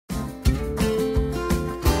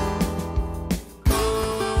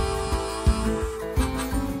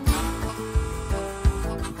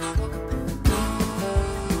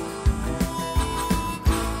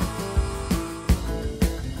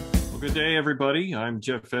day, everybody. I'm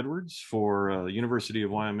Jeff Edwards for University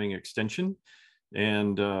of Wyoming Extension,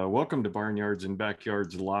 and welcome to Barnyards and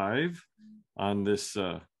Backyards Live on this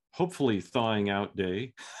hopefully thawing out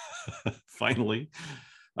day, finally.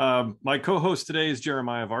 My co-host today is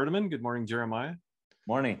Jeremiah Vardaman. Good morning, Jeremiah.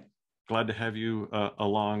 Morning. Glad to have you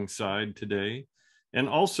alongside today. And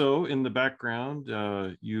also in the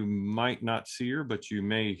background, you might not see her, but you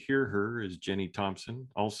may hear her, is Jenny Thompson,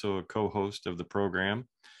 also a co-host of the program.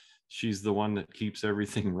 She's the one that keeps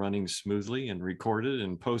everything running smoothly and recorded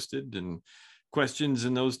and posted and questions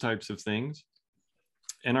and those types of things.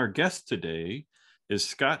 And our guest today is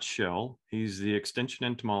Scott Schell. He's the extension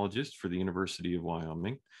entomologist for the University of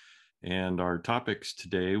Wyoming. And our topics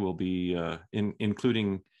today will be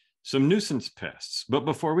including some nuisance pests. But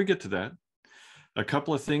before we get to that, a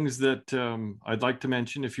couple of things that I'd like to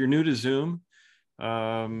mention. If you're new to Zoom,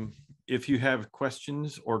 if you have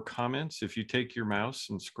questions or comments, if you take your mouse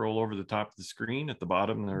and scroll over the top of the screen, at the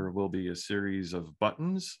bottom there will be a series of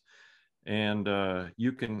buttons, and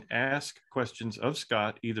you can ask questions of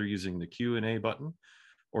Scott either using the Q&A button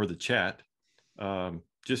or the chat.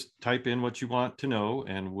 Just type in what you want to know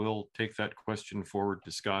and we'll take that question forward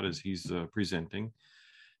to Scott as he's presenting.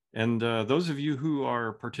 And those of you who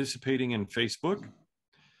are participating in Facebook,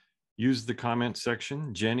 use the comment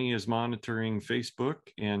section. Jenny is monitoring Facebook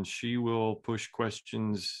and she will push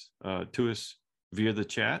questions to us via the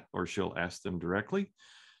chat, or she'll ask them directly.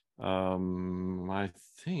 I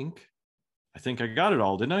think I got it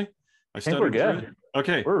all, didn't I? I think we're good.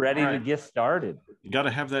 Okay. We're ready to get started. You got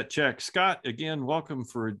to have that check. Scott, again, welcome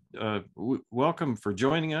for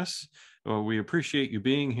joining us. We appreciate you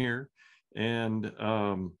being here. And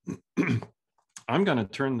I'm going to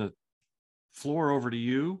turn the floor over to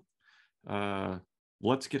you.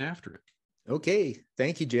 Let's get after it. Okay.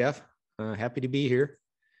 Thank you, Jeff. Happy to be here.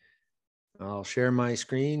 I'll share my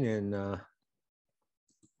screen and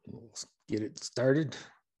we'll get it started.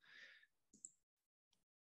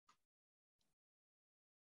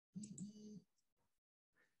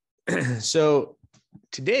 So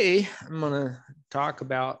today I'm going to talk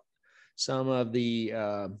about some of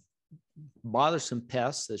the bothersome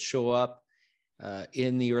pests that show up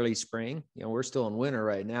in the early spring. You know, we're still in winter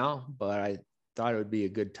right now, but I thought it would be a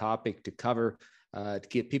good topic to cover to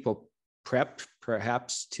get people prepped,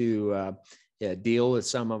 perhaps to deal with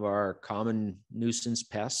some of our common nuisance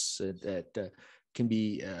pests that can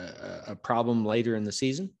be a problem later in the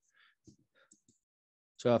season.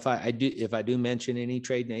 So if I do mention any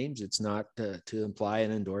trade names, it's not to imply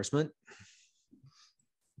an endorsement.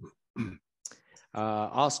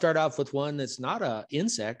 I'll start off with one that's not an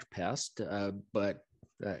insect pest, but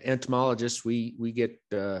entomologists, we get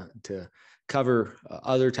to cover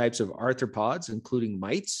other types of arthropods, including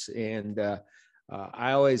mites. And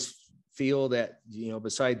I always feel that, you know,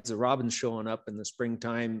 besides the robins showing up in the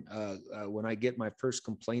springtime, when I get my first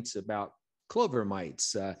complaints about clover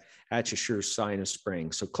mites, that's a sure sign of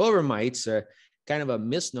spring. So clover mites are kind of a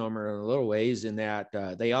misnomer in a little ways in that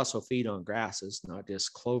they also feed on grasses, not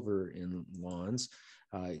just clover in lawns.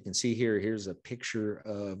 You can see here's a picture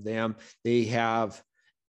of them. They have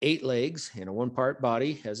 8 legs and a 1-part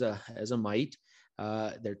body as a mite.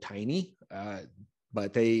 They're tiny,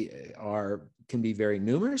 but they can be very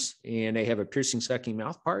numerous, and they have a piercing sucking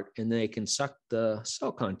mouth part, and they can suck the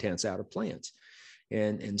cell contents out of plants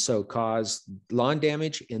and so cause lawn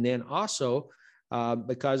damage. And then also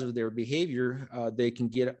because of their behavior, they can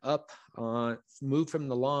get up on, move from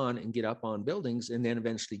the lawn and get up on buildings, and then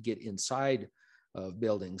eventually get inside of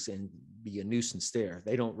buildings and be a nuisance there.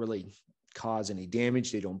 They don't really cause any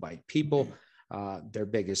damage. They don't bite people. Their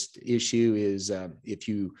biggest issue is if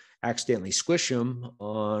you accidentally squish them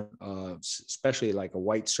on, especially like a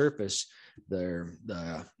white surface, their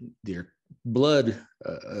blood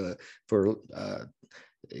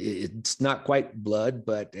it's not quite blood,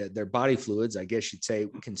 but their body fluids, I guess you'd say,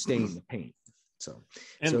 can stain the paint. So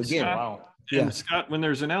again, Scott, wow. And Scott, when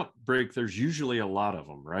there's an outbreak, there's usually a lot of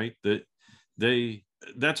them, right?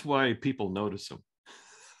 That's why people notice them.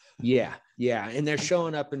 Yeah. And they're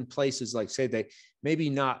showing up in places like, say, they maybe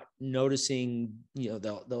not noticing, you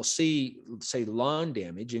know, they'll see, say, lawn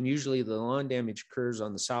damage. And usually the lawn damage occurs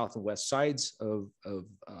on the south and west sides of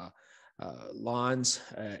lawns.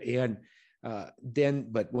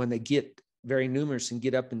 But when they get very numerous and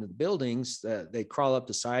get up into the buildings, they crawl up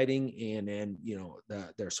the siding, and then, you know,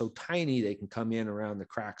 they're so tiny they can come in around the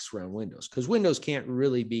cracks around windows, because windows can't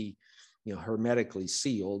really be, you know, hermetically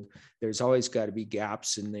sealed. There's always got to be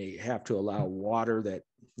gaps, and they have to allow water that,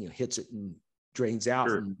 you know, hits it and drains out.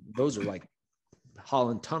 Sure. And those are like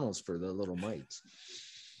Holland tunnels for the little mites.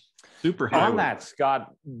 Superhighway. On that,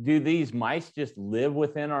 Scott, do these mice just live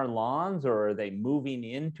within our lawns, or are they moving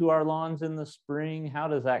into our lawns in the spring? How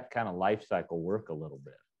does that kind of life cycle work a little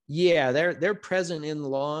bit? Yeah, they're present in the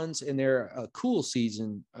lawns, and they're a cool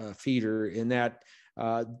season feeder in that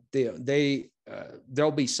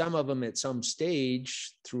there'll be some of them at some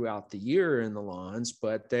stage throughout the year in the lawns,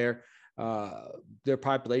 but their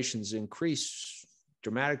populations increase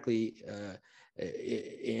dramatically,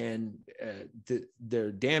 and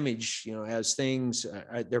their damage, as things,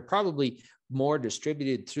 they're probably more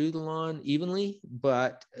distributed through the lawn evenly,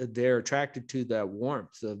 but they're attracted to the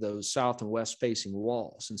warmth of those south and west facing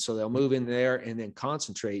walls. And so they'll move in there and then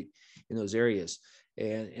concentrate in those areas.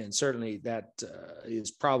 And certainly that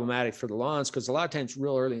is problematic for the lawns, because a lot of times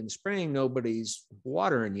real early in the spring, nobody's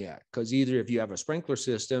watering yet, because either if you have a sprinkler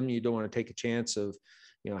system, you don't want to take a chance of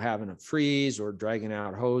having a freeze or dragging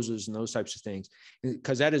out hoses and those types of things,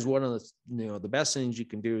 because that is one of the, the best things you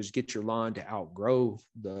can do is get your lawn to outgrow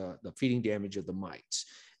the feeding damage of the mites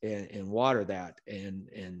and water that.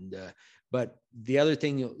 But the other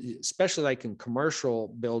thing, especially like in commercial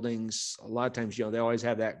buildings, a lot of times, they always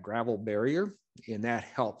have that gravel barrier, and that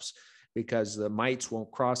helps because the mites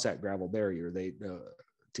won't cross that gravel barrier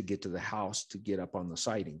to get to the house, to get up on the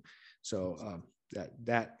siding. So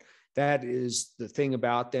that is the thing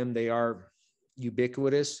about them. They are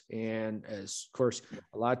ubiquitous. And as of course,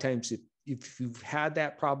 a lot of times if you've had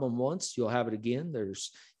that problem once, you'll have it again.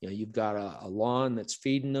 There's, you've got a lawn that's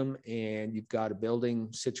feeding them, and you've got a building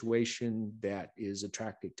situation that is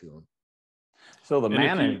attracted to them. So the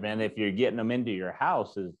management, if you're getting them into your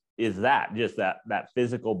house, is that just that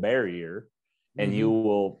physical barrier, and you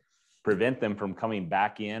will prevent them from coming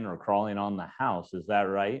back in or crawling on the house. Is that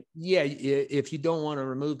right? Yeah. If you don't want to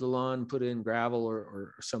remove the lawn, put in gravel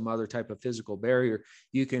or some other type of physical barrier,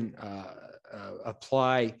 you can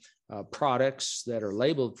apply products that are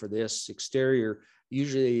labeled for this exterior.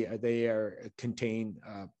 Usually they contain,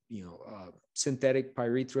 synthetic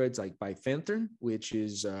pyrethroids like bifenthrin, which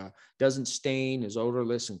doesn't stain, is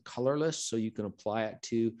odorless and colorless. So you can apply it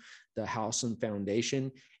to the house and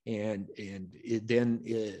foundation. And it then,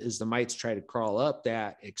 as the mites try to crawl up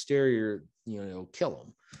that exterior, it'll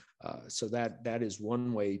kill them. So that is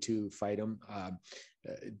one way to fight them,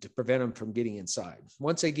 to prevent them from getting inside.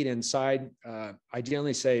 Once they get inside, I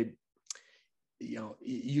generally say,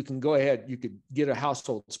 you can go ahead, you could get a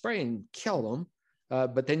household spray and kill them,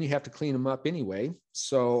 but then you have to clean them up anyway.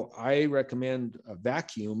 So I recommend a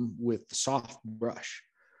vacuum with the soft brush.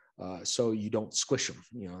 So you don't squish them.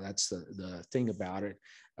 That's the thing about it.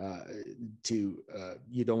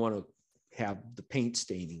 You don't want to have the paint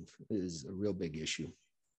staining is a real big issue.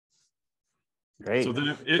 Great. So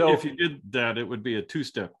then if you did that, it would be a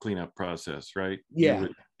two-step cleanup process, right? Yeah.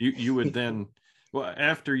 You would then, well,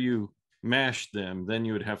 after you mash them, then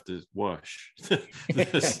you would have to wash.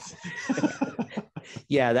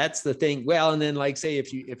 Yeah, that's the thing. Well, and then like say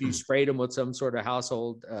if you sprayed them with some sort of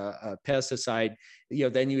household pesticide,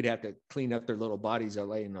 then you would have to clean up their little bodies are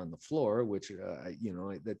laying on the floor, which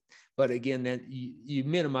but again, then you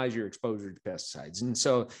minimize your exposure to pesticides. And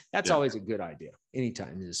so that's always a good idea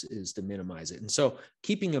anytime is to minimize it. And so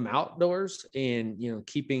keeping them outdoors and,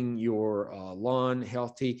 keeping your lawn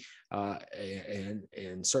healthy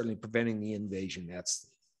and certainly preventing the invasion.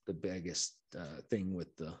 That's the biggest thing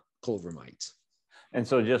with the clover mites. And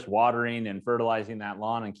so just watering and fertilizing that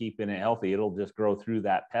lawn and keeping it healthy, it'll just grow through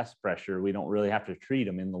that pest pressure. We don't really have to treat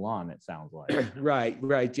them in the lawn, it sounds like.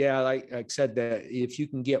 Right. Yeah. Like I said, that if you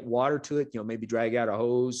can get water to it, maybe drag out a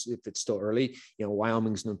hose if it's still early.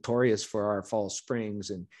 Wyoming's notorious for our fall springs,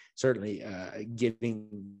 and certainly getting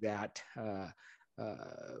that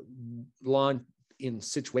lawn in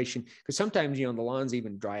situation, because sometimes, the lawns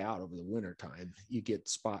even dry out over the winter time. You get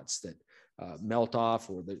spots that melt off,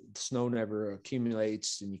 or the snow never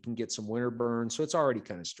accumulates, and you can get some winter burn. So it's already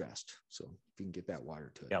kind of stressed. So if you can get that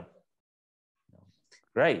water to it. Yep.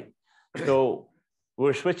 Great. So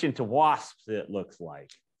we're switching to wasps, it looks like.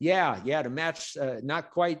 Yeah. To match, not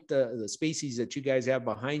quite the species that you guys have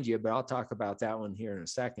behind you, but I'll talk about that one here in a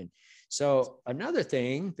second. So another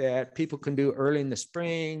thing that people can do early in the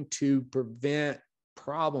spring to prevent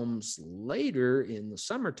problems later in the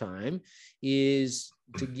summertime is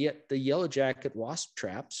to get the yellow jacket wasp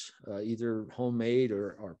traps, either homemade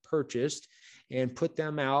or purchased, and put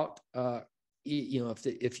them out.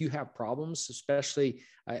 If you have problems, especially,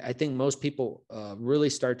 I think most people really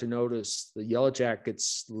start to notice the yellow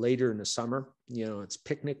jackets later in the summer. It's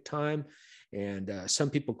picnic time, and some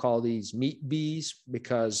people call these meat bees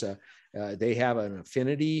because they have an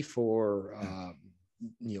affinity for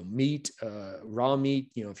meat, raw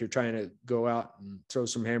meat. If you're trying to go out and throw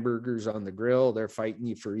some hamburgers on the grill, they're fighting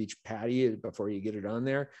you for each patty before you get it on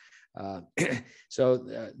there.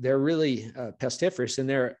 So they're really pestiferous,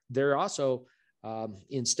 and they're also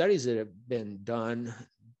in studies that have been done,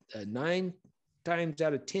 9 times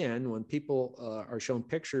out of 10, when people are shown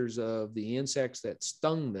pictures of the insects that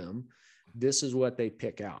stung them, this is what they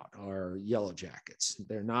pick out, are yellow jackets.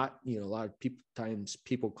 They're not, a lot of times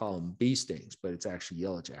people call them bee stings, but it's actually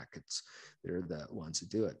yellow jackets. They're the ones that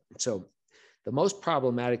do it. So the most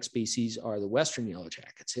problematic species are the western yellow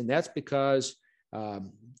jackets, and that's because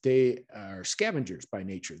they are scavengers by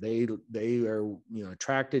nature. They are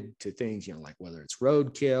attracted to things like whether it's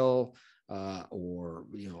roadkill or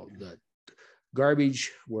the garbage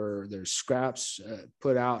where there's scraps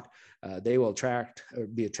put out. They will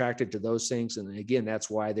be attracted to those things, and again, that's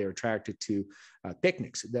why they're attracted to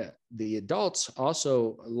picnics. The adults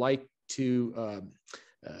also like to,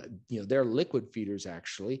 they're liquid feeders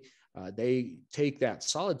actually. They take that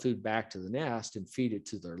solid food back to the nest and feed it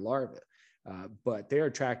to their larvae. But they're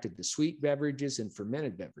attracted to sweet beverages and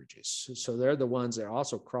fermented beverages. So they're the ones that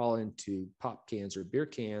also crawl into pop cans or beer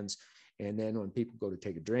cans. And then when people go to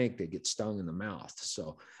take a drink, they get stung in the mouth.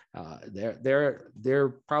 So they're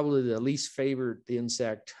probably the least favorite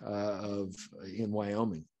insect in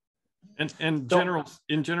Wyoming. And in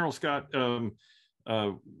general, Scott,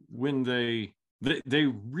 when they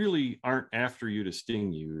really aren't after you to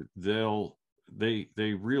sting you,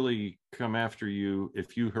 they really come after you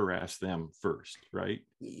if you harass them first, right?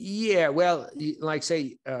 Yeah, well, like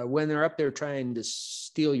say when they're up there trying to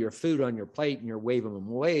steal your food on your plate and you're waving them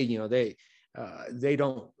away, they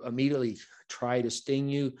don't immediately try to sting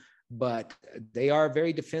you, but they are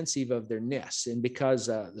very defensive of their nests. And because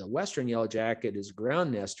the western yellow jacket is a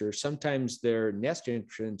ground nester, sometimes their nest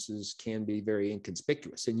entrances can be very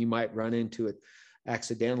inconspicuous, and you might run into it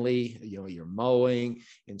accidentally. You're mowing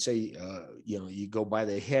and say you go by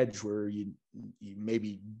the hedge where you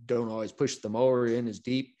maybe don't always push the mower in as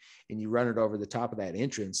deep, and you run it over the top of that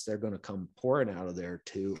entrance. They're going to come pouring out of there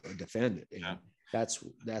to defend it. Yeah.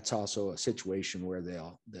 That's also a situation where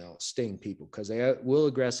they'll sting people because they will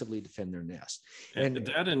aggressively defend their nest. And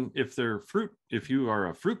if you are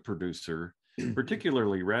a fruit producer,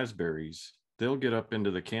 particularly raspberries, they'll get up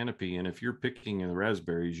into the canopy, and if you're picking in the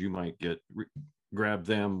raspberries, you might grab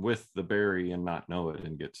them with the berry and not know it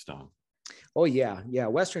and get stung. Oh yeah.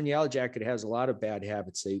 Western yellow jacket has a lot of bad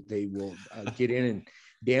habits. They will get in and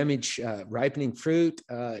damage ripening fruit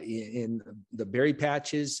in the berry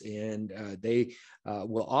patches, and they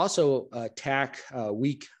will also attack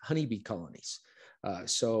weak honeybee colonies.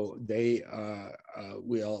 So they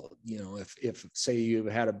will, if say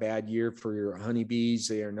you've had a bad year for your honeybees,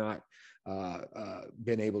 they are not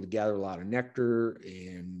been able to gather a lot of nectar,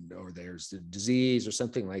 or there's a disease or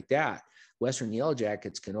something like that, western yellow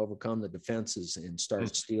jackets can overcome the defenses and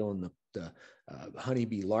start stealing the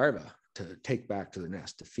honeybee larvae to take back to the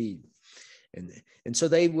nest to feed. And so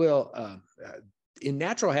they will, in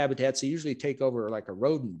natural habitats, they usually take over like a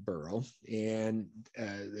rodent burrow, and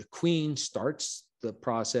the queen starts the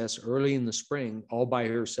process early in the spring all by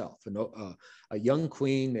herself. A young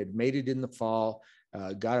queen that mated in the fall,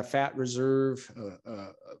 got a fat reserve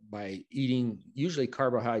by eating usually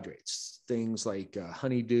carbohydrates, things like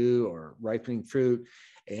honeydew or ripening fruit.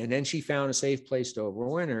 And then she found a safe place to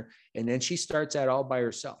overwinter. And then she starts out all by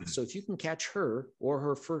herself. So if you can catch her or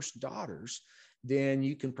her first daughters, then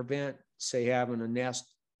you can prevent, say, having a nest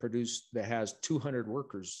produced that has 200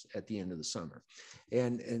 workers at the end of the summer.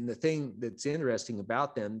 And the thing that's interesting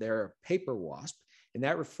about them, they're a paper wasp. And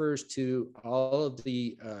that refers to all of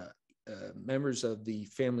the members of the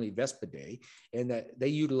family Vespidae, and that they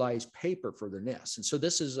utilize paper for their nests. And so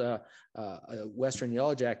this is a western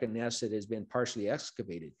yellow jacket nest that has been partially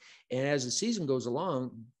excavated. And as the season goes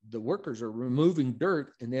along, the workers are removing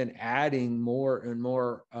dirt and then adding more and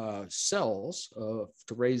more cells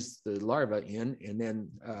to raise the larvae in, and then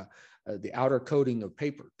the outer coating of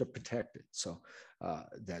paper to protect it. So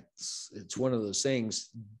it's one of those things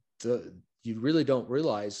you really don't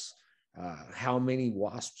realize how many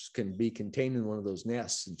wasps can be contained in one of those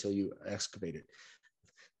nests until you excavate it.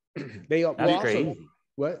 That's crazy.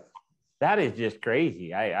 What? That is just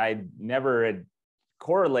crazy. I never had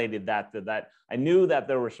correlated that to that. I knew that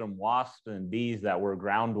there were some wasps and bees that were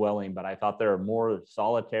ground dwelling, but I thought there were more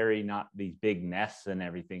solitary, not these big nests and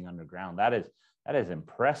everything underground. That is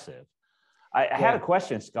impressive. I had a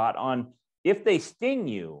question, Scott, on if they sting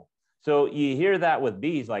you. So you hear that with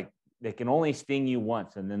bees, like they can only sting you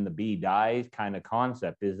once and then the bee dies kind of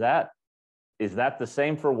concept. Is that the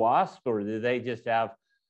same for wasps, or do they just have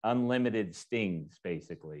unlimited stings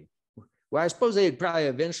basically? Well, I suppose they'd probably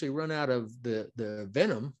eventually run out of the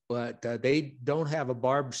venom, but they don't have a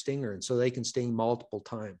barbed stinger, and so they can sting multiple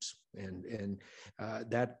times, and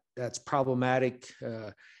that's problematic.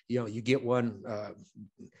 You get one.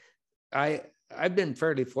 I've been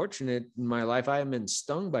fairly fortunate in my life. I haven't been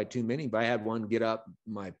stung by too many, but I had one get up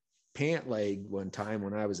my pant leg one time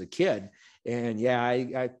when I was a kid, and yeah,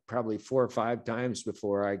 I probably 4 or 5 times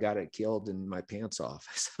before I got it killed and my pants off.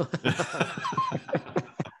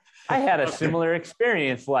 I had a similar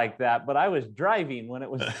experience like that, but I was driving when it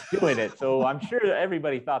was doing it. So I'm sure that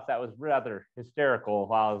everybody thought that was rather hysterical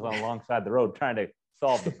while I was alongside the road trying to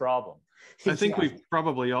solve the problem. I think we've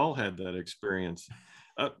probably all had that experience.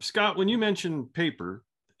 Scott, when you mentioned paper,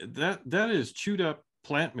 that is chewed up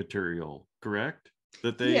plant material, correct?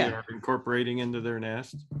 That they are incorporating into their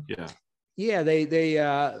nest? Yeah. Yeah, they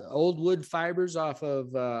old wood fibers off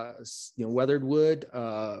of weathered wood,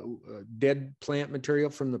 dead plant material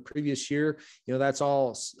from the previous year. That's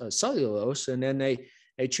all cellulose, and then they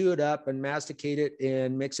chew it up and masticate it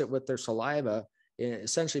and mix it with their saliva. And it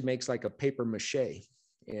essentially makes like a paper mache,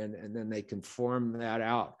 and then they can form that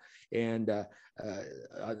out. And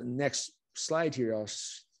next slide here,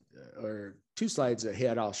 or 2 slides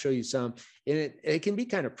ahead, I'll show you some, and it can be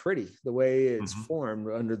kind of pretty the way it's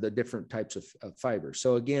formed under the different types of fibers.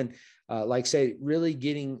 So again, like say, really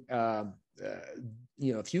getting,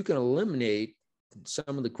 if you can eliminate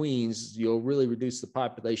some of the queens, you'll really reduce the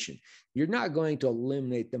population. You're not going to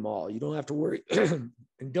eliminate them all. You don't have to worry, and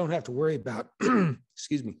don't have to worry about,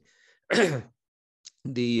 excuse me,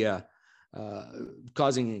 the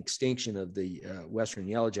causing an extinction of the Western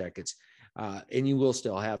yellow jackets. And you will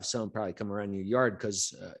still have some probably come around your yard,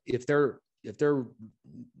 because if they're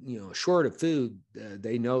short of food,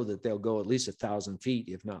 they know that they'll go at least 1,000 feet,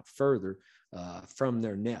 if not further, from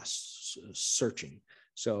their nests searching.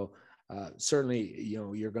 So certainly,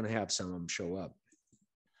 you're going to have some of them show up.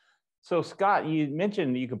 So Scott, you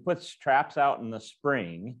mentioned you can put traps out in the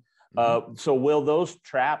spring. So will those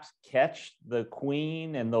traps catch the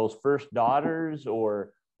queen and those first daughters,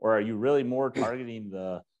 or are you really more targeting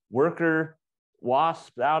the worker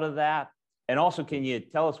wasps out of that? And also, can you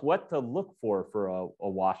tell us what to look for a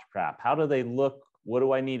wasp trap? How do they look? What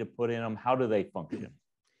do I need to put in them? How do they function?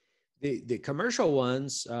 The commercial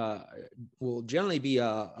ones will generally be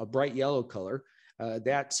a bright yellow color.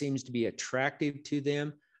 That seems to be attractive to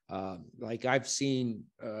them. Like I've seen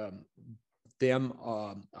them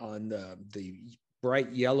on the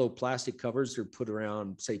bright yellow plastic covers they're put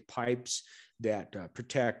around, say, pipes that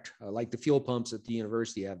protect, like the fuel pumps at the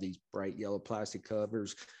university have these bright yellow plastic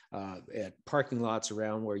covers. At parking lots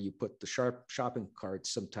around where you put the shopping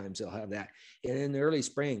carts, sometimes they'll have that. And in the early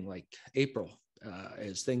spring, like April,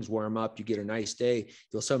 as things warm up, you get a nice day,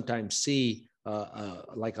 you'll sometimes see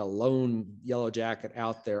like a lone yellow jacket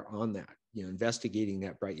out there on that, investigating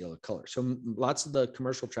that bright yellow color. So lots of the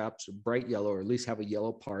commercial traps are bright yellow, or at least have a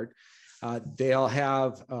yellow part. They'll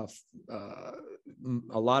have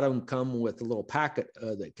a lot of them come with a little packet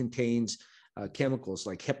that contains chemicals,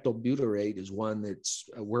 like heptobutyrate is one that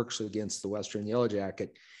works against the Western yellow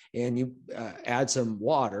jacket. And you add some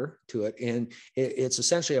water to it, and it's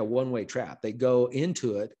essentially a one-way trap. They go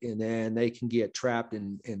into it, and then they can get trapped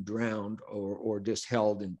and drowned, or just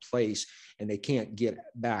held in place, and they can't get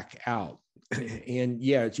back out. And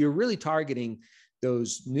yeah, you're really targeting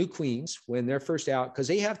those new queens when they're first out, because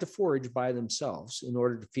they have to forage by themselves in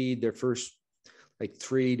order to feed their first like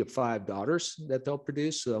 3 to 5 daughters that they'll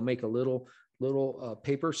produce. So they'll make a little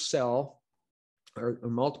paper cell or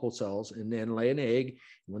multiple cells, and then lay an egg.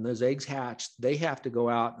 When those eggs hatch, they have to go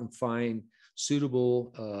out and find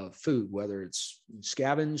suitable food, whether it's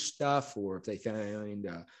scavenge stuff, or if they find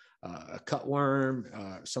a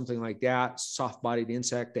cutworm, something like that, soft-bodied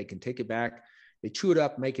insect, they can take it back. They chew it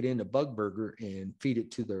up, make it into bug burger, and feed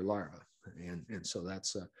it to their larvae. And so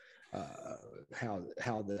that's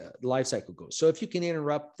how the life cycle goes. So if you can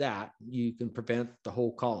interrupt that, you can prevent the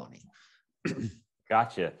whole colony.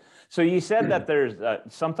 Gotcha. So you said that there's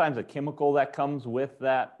sometimes a chemical that comes with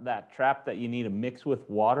that trap that you need to mix with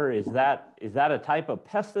water. Is that a type of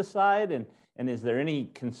pesticide? And is there any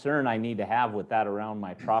concern I need to have with that around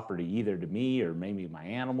my property, either to me or maybe my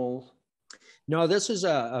animals? No, this is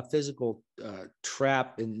a physical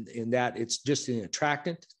trap in that it's just an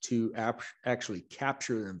attractant to actually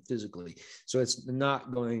capture them physically. So it's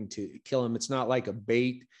not going to kill them. It's not like a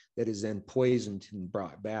bait that is then poisoned and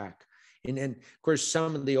brought back. And then, of course,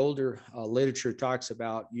 some of the older literature talks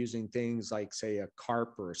about using things like, say, a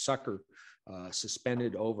carp or a sucker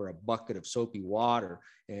suspended over a bucket of soapy water,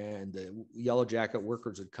 and the yellow jacket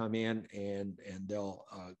workers would come in and they'll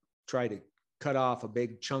try to cut off a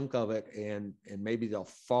big chunk of it, and maybe they'll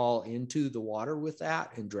fall into the water with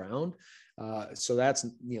that and drown. So that's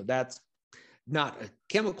not a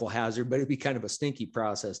chemical hazard, but it'd be kind of a stinky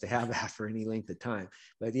process to have that for any length of time.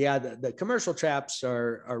 But yeah, the commercial traps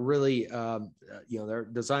are really, they're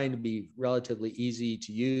designed to be relatively easy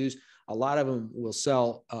to use. A lot of them will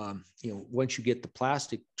sell, once you get the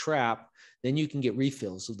plastic trap, then you can get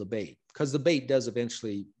refills of the bait, because the bait does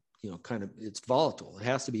eventually, it's volatile. It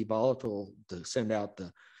has to be volatile to send out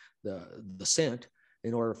the scent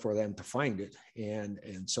in order for them to find it.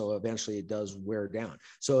 And so eventually it does wear down.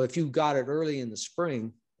 So if you got it early in the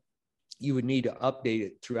spring, you would need to update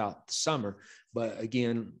it throughout the summer. But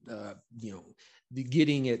again,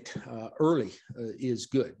 getting it early is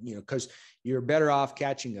good, because you're better off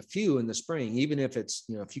catching a few in the spring, even if it's,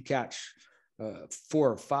 if you catch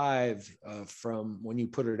 4 or 5 from when you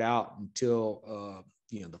put it out until,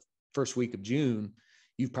 the first week of June,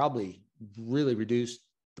 you've probably really reduced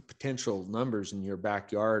the potential numbers in your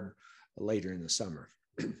backyard later in the summer.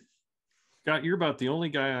 Scott, you're about the only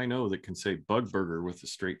guy I know that can say bug burger with a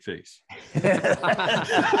straight face.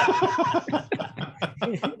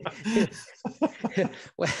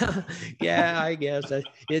 Well, yeah, I guess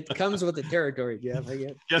it comes with the territory, Jeff. I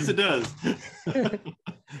guess. Yes, it does.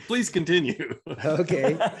 Please continue.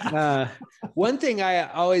 Okay. One thing I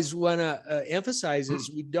always want to emphasize is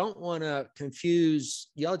we don't want to confuse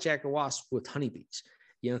yellow jacket wasps with honeybees.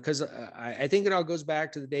 Because I think it all goes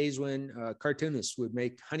back to the days when cartoonists would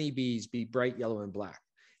make honeybees be bright yellow and black.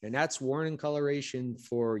 And that's warning coloration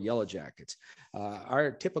for yellow jackets.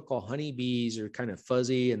 Our typical honeybees are kind of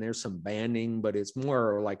fuzzy and there's some banding, but it's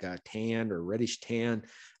more like a tan or reddish tan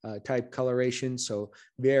type coloration. So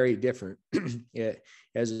very different.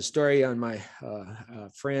 As a story on my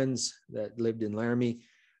friends that lived in Laramie,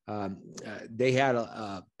 they had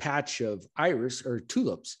a patch of iris or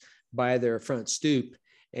tulips by their front stoop.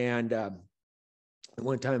 And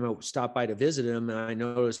one time I stopped by to visit them, and I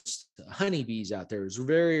noticed honeybees out there. It was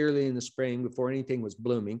very early in the spring, before anything was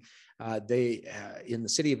blooming. They in the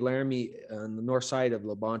city of Laramie, on the north side of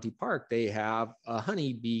Labonte Park, they have a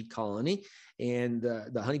honeybee colony, and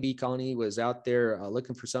the honeybee colony was out there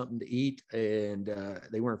looking for something to eat, and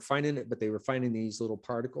they weren't finding it, but they were finding these little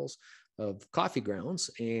particles of coffee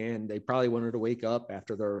grounds, and they probably wanted to wake up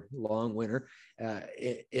after their long winter.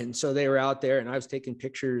 And so they were out there, and I was taking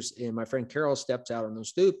pictures, and my friend Carol steps out on the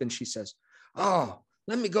stoop and she says, "Oh,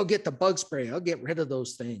 let me go get the bug spray. I'll get rid of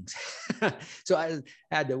those things." So I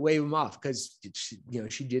had to wave them off because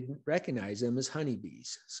she didn't recognize them as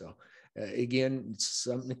honeybees. So again, it's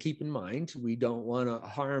something to keep in mind. We don't want to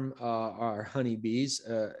harm our honeybees,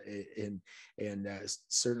 and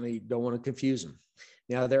certainly don't want to confuse them.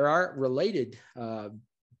 Now, there are related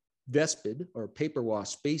vespid or paper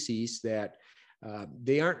wasp species that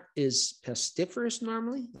they aren't as pestiferous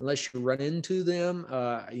normally, unless you run into them,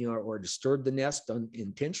 or disturb the nest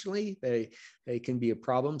unintentionally. They can be a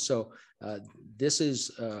problem. So this is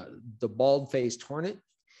the bald-faced hornet.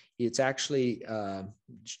 It's actually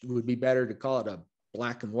would be better to call it a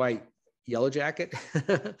black and white yellow jacket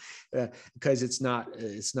because it's not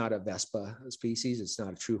a Vespa species. It's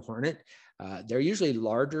not a true hornet. They're usually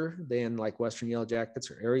larger than like Western yellow jackets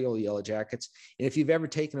or aerial yellow jackets. And if you've ever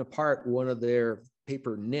taken apart one of their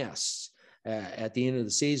paper nests at the end of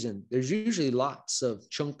the season, there's usually lots of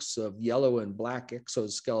chunks of yellow and black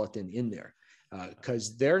exoskeleton in there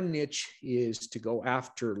because their niche is to go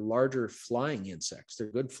after larger flying insects. They're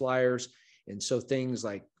good flyers. And so things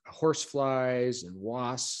like horse flies and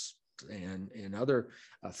wasps and other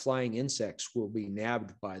flying insects will be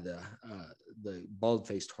nabbed by the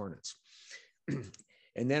bald-faced hornets.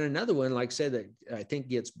 And then another one, like I said, that I think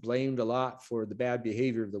gets blamed a lot for the bad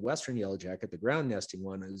behavior of the Western yellow jacket, the ground nesting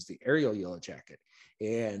one, is the aerial yellow jacket.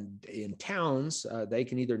 And in towns, they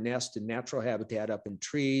can either nest in natural habitat up in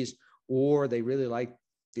trees, or they really like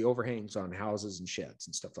the overhangs on houses and sheds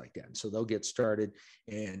and stuff like that. And so they'll get started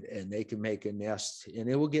and they can make a nest, and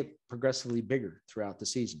it will get progressively bigger throughout the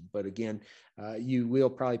season. But again, you will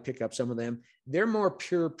probably pick up some of them. They're more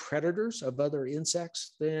pure predators of other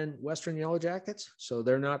insects than Western yellow jackets. So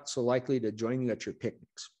they're not so likely to join you at your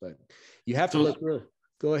picnics, but you have to look really.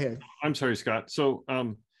 Go ahead. I'm sorry, Scott. So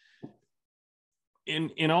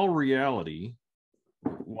in all reality,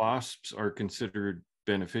 wasps are considered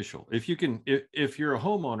beneficial. If you can, if you're a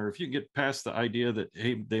homeowner, if you get past the idea that,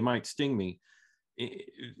 hey, they might sting me,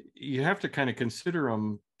 you have to kind of consider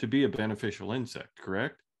them to be a beneficial insect,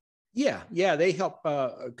 correct? Yeah, they help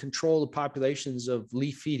control the populations of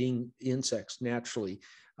leaf-feeding insects naturally,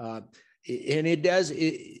 and it does.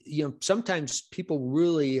 Sometimes people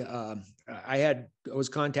really I was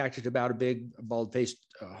contacted about a big bald-faced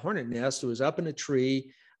hornet nest. It was up in a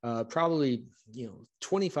tree, probably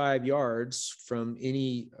 25 yards from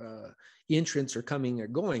any entrance or coming or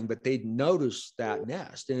going, but they'd noticed that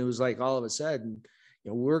nest, and it was like all of a sudden,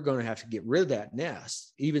 we're going to have to get rid of that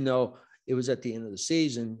nest, even though it was at the end of the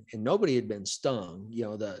season and nobody had been stung.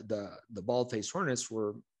 The bald-faced hornets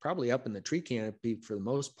were probably up in the tree canopy for the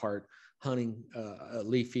most part, hunting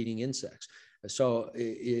leaf-feeding insects. So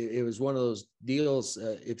it was one of those deals.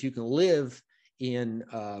 If you can live in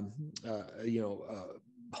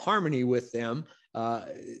harmony with them,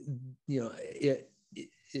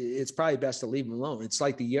 it's probably best to leave them alone. It's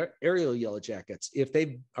like the aerial yellow jackets. If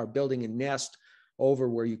they are building a nest over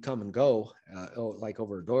where you come and go, like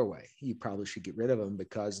over a doorway, you probably should get rid of them,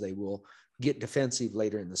 because they will get defensive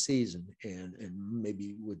later in the season and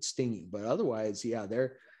maybe would sting you. But otherwise, yeah,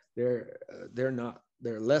 they're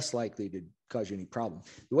less likely to cause you any problem.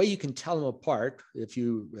 The way you can tell them apart, if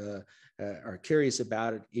you are curious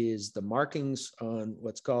about it, is the markings on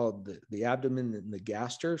what's called the abdomen and the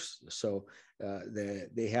gasters. So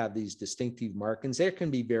they have these distinctive markings. There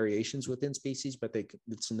can be variations within species, but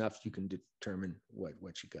it's enough you can determine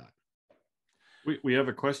what you got. We have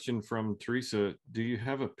a question from Teresa. Do you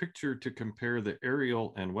have a picture to compare the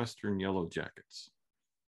aerial and western yellow jackets?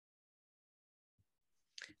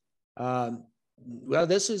 Well,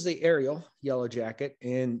 this is the aerial yellow jacket,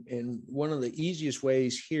 and one of the easiest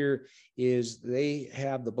ways here is they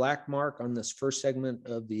have the black mark on this first segment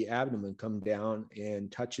of the abdomen come down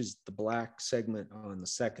and touches the black segment on the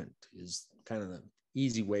second, is kind of the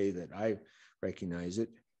easy way that I recognize it.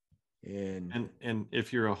 And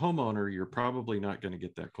if you're a homeowner, you're probably not going to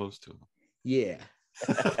get that close to them. Yeah.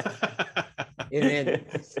 And then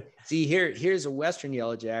see here's a western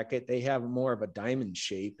yellow jacket. They have more of a diamond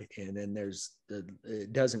shape, and then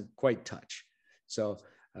it doesn't quite touch. So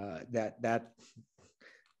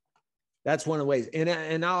that's one of the ways.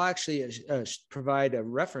 And I'll actually provide a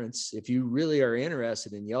reference if you really are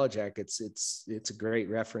interested in yellow jackets. It's a great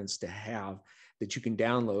reference to have that you can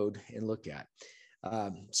download and look at.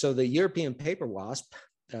 So the European paper wasp,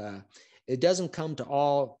 it doesn't come to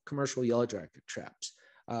all commercial yellow jacket traps.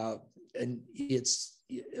 And it's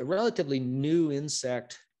a relatively new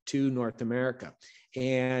insect to North America.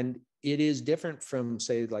 And it is different from,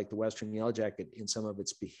 say, like the western yellow jacket in some of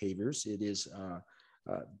its behaviors. It is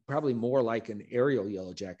probably more like an aerial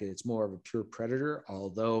yellow jacket. It's more of a pure predator,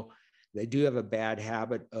 although they do have a bad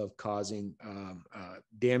habit of causing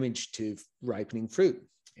damage to ripening fruit.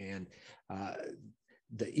 And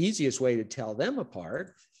the easiest way to tell them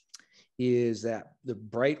apart is that the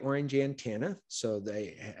bright orange antenna. So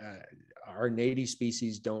our native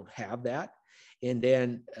species don't have that. And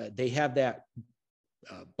then they have that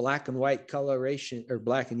black and white coloration, or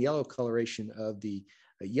black and yellow coloration of the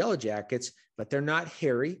yellow jackets, but they're not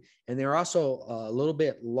hairy. And they're also a little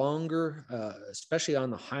bit longer, especially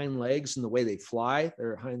on the hind legs and the way they fly.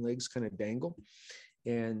 Their hind legs kind of dangle.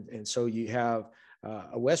 And so you have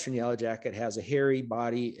a western yellow jacket has a hairy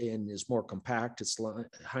body and is more compact. Its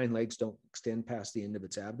hind legs don't extend past the end of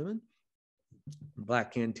its abdomen.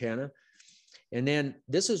 Black antenna. And then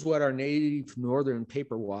this is what our native northern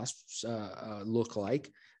paper wasps look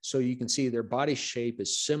like. So you can see their body shape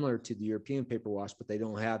is similar to the European paper wasp, but they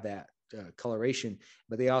don't have that coloration,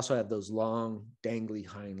 but they also have those long dangly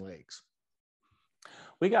hind legs.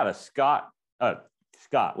 We got a Scott,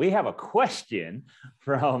 we have a question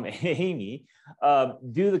from Amy.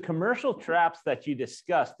 Do the commercial traps that you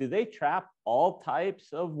discussed, do they trap all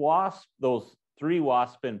types of wasps, those 3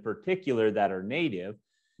 wasps in particular that are native?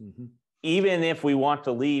 Mm-hmm. Even if we want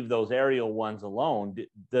to leave those aerial ones alone,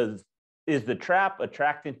 is the trap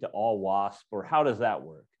attracting to all wasps, or how does that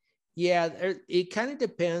work? Yeah, it kind of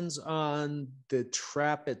depends on the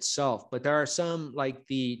trap itself, but there are some like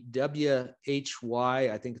the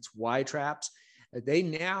WHY, I think it's Y traps. They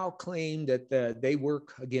now claim that they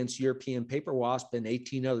work against European paper wasp and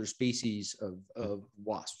 18 other species of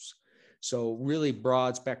wasps. So really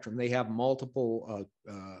broad spectrum. They have multiple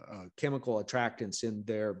chemical attractants in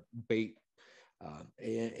their bait.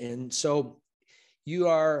 And so you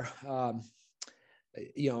are,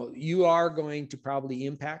 you are going to probably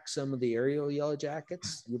impact some of the aerial yellow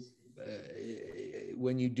jackets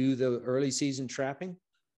when you do the early season trapping.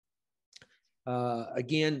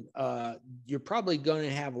 Again, you're probably going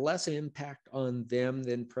to have less impact on them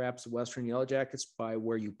than perhaps the western yellow jackets by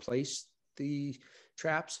where you place the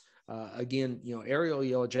traps. Again, aerial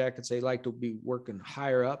yellow jackets, they like to be working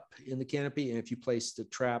higher up in the canopy. And if you place the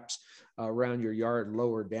traps around your yard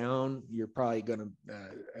lower down, you're probably going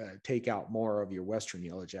to take out more of your western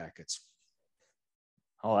yellow jackets.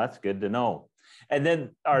 Oh, that's good to know. And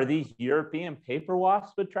then are these European paper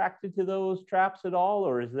wasps attracted to those traps at all,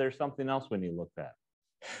 or is there something else we need to look at?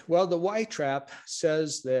 Well, the Y trap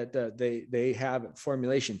says that they have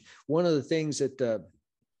formulation. One of the things that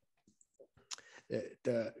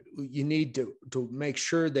you need to make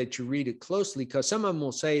sure that you read it closely, because some of them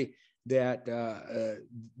will say that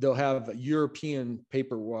they'll have European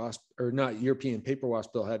paper wasp, or not European paper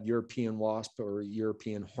wasp, they'll have European wasp or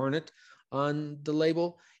European hornet on the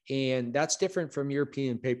label. And that's different from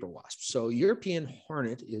European paper wasp. So European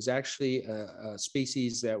hornet is actually a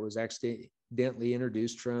species that was accidentally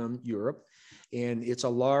introduced from Europe. And it's a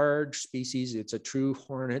large species. It's a true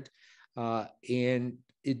hornet. And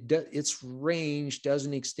its range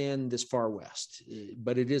doesn't extend this far west,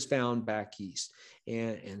 but it is found back east.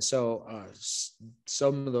 And so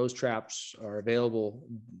some of those traps are available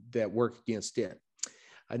that work against it.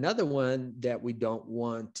 Another one that we don't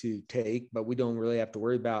want to take, but we don't really have to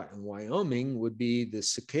worry about in Wyoming, would be the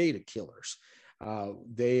cicada killers.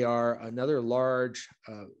 They are another large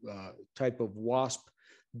type of wasp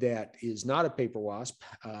that is not a paper wasp,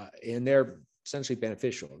 and they're essentially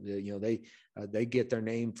beneficial. You know, they get their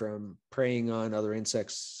name from preying on other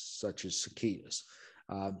insects such as cicadas.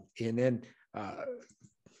 And then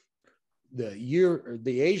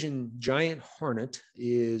the Asian giant hornet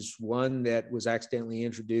is one that was accidentally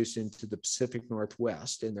introduced into the Pacific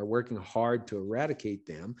Northwest, and they're working hard to eradicate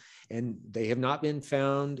them. And they have not been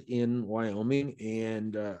found in Wyoming.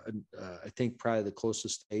 And I think probably the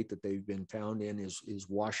closest state that they've been found in is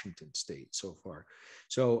Washington State so far.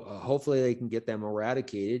 So hopefully they can get them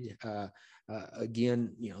eradicated.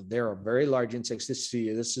 Again, you know, they're a very large insects. This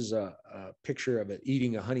is a picture of it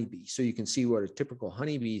eating a honeybee. So you can see what a typical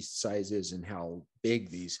honeybee size is and how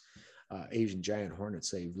big these Asian giant hornets,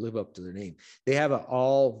 they live up to their name. They have an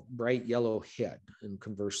all bright yellow head, and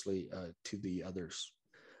conversely to the others.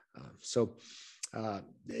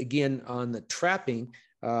 Again, on the trapping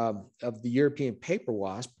of the European paper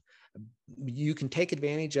wasp, you can take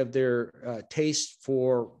advantage of their taste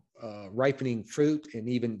for ripening fruit, and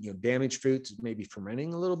even damaged fruits, maybe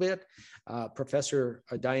fermenting a little bit. Professor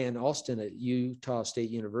Diane Alston at Utah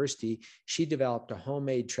State University, she developed a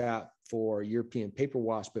homemade trap for European paper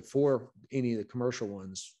wasp before any of the commercial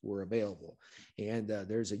ones were available. And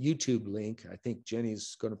there's a YouTube link. I think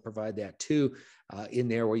Jenny's going to provide that too in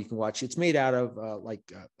there, where you can watch. It's made out of like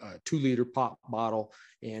a 2-liter pop bottle,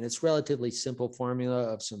 and it's relatively simple formula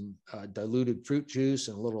of some diluted fruit juice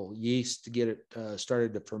and a little yeast to get it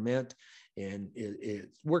started to ferment. And it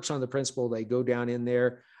works on the principle they go down in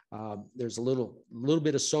there. There's a little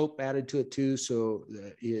bit of soap added to it too, so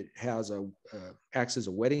it has acts as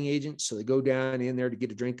a wetting agent. So they go down in there to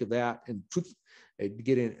get a drink of that, and poof, they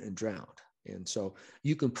get in and drowned. And so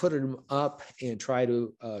you can put them up and try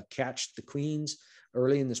to catch the queens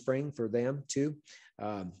early in the spring for them too.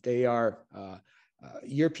 They are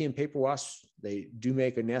European paper wasps. They do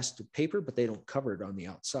make a nest of paper, but they don't cover it on the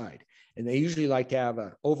outside. And they usually like to have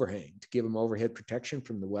an overhang to give them overhead protection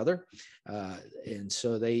from the weather. And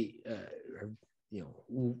so they are,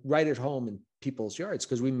 right at home in people's yards,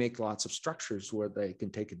 because we make lots of structures where they can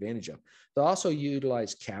take advantage of. They also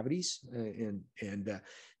utilize cavities, and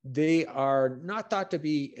they are not thought to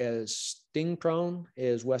be as sting prone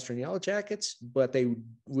as Western yellow jackets, but they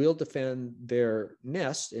will defend their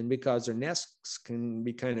nests. And because their nests can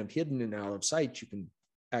be kind of hidden and out of sight, you can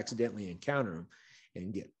accidentally encounter them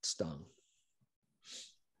and get stung.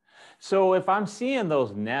 So if I'm seeing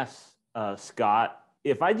those nests, Scott,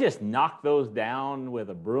 if I just knock those down with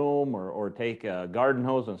a broom or take a garden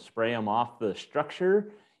hose and spray them off the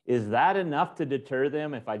structure, is that enough to deter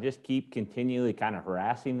them? If I just keep continually kind of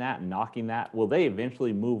harassing that and knocking that, will they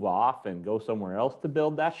eventually move off and go somewhere else to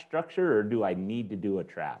build that structure, or do I need to do a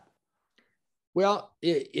trap? Well,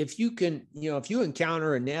 if you can, if you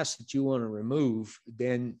encounter a nest that you want to remove,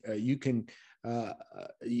 then you can,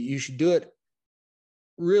 you should do it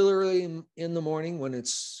real early in the morning when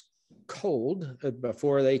it's cold,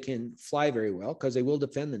 before they can fly very well, because they will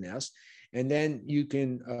defend the nest. And then you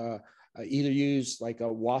can either use like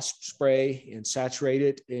a wasp spray and saturate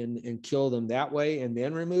it and kill them that way, and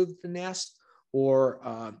then remove the nest.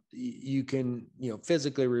 Or you can,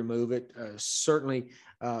 physically remove it. Certainly,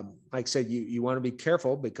 like I said, you want to be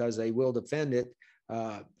careful because they will defend it.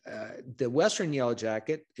 The Western yellow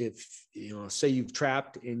jacket, if, say you've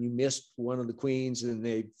trapped and you missed one of the queens and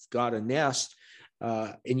they've got a nest,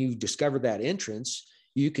 and you discover that entrance,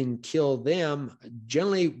 you can kill them.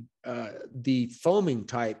 Generally, the foaming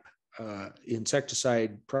type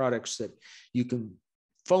insecticide products that you can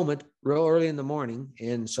foam it real early in the morning.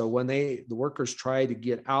 And so when the workers try to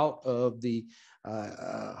get out of the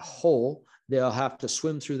hole, they'll have to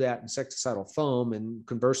swim through that insecticidal foam. And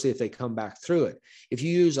conversely, if they come back through it, if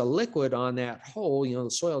you use a liquid on that hole,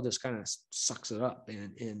 the soil just kind of sucks it up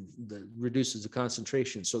and reduces the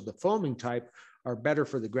concentration. So the foaming type are better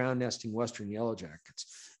for the ground nesting Western yellow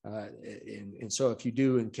jackets. And so if you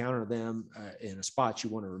do encounter them in a spot you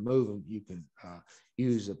want to remove them, you can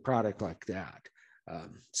use a product like that.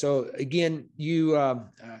 So again,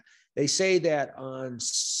 they say that on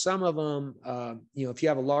some of them, if you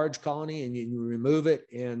have a large colony and you remove it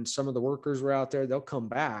and some of the workers were out there, they'll come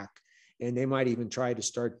back and they might even try to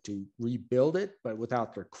start to rebuild it, but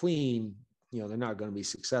without their queen, they're not going to be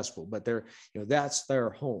successful, but that's their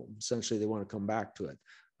home. Essentially, they want to come back to it.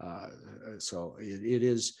 So it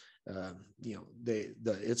is,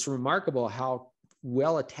 it's remarkable how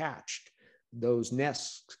well attached those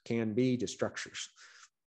nests can be to structures.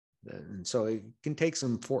 And so it can take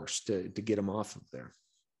some force to get them off of there.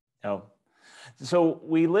 Oh, so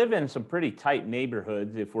we live in some pretty tight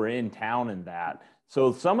neighborhoods if we're in town and that.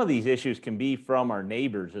 So some of these issues can be from our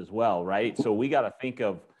neighbors as well, right? So we got to think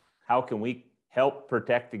of how can we help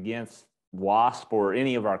protect against wasp or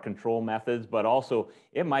any of our control methods, but also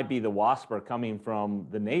it might be the wasp are coming from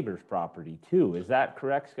the neighbor's property too. Is that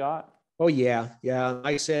correct, Scott? Oh yeah. Like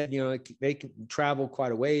I said, they can travel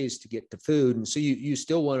quite a ways to get to food. And so you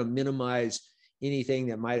still want to minimize anything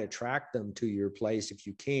that might attract them to your place if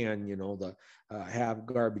you can, have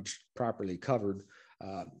garbage properly covered.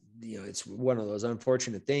 It's one of those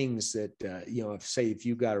unfortunate things that, if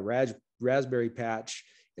you've got a raspberry patch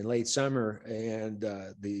in late summer and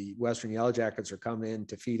the Western yellow jackets are coming in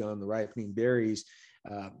to feed on the ripening berries,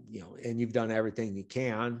 and you've done everything you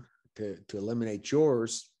can to eliminate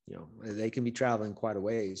yours, they can be traveling quite a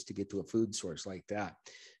ways to get to a food source like that.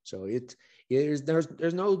 So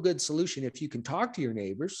there's no good solution if you can talk to your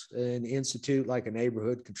neighbors and institute like a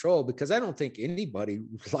neighborhood control, because I don't think anybody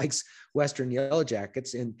likes Western yellow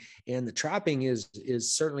jackets, and the trapping is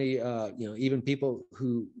certainly even people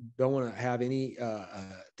who don't want to have any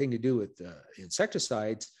thing to do with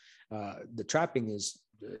insecticides. The trapping is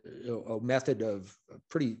a method of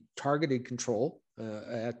pretty targeted control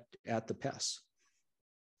at the pests.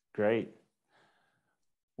 Great.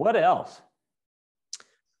 What else?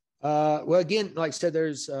 Well, again, like I said,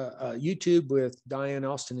 there's YouTube with Diane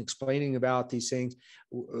Alston explaining about these things.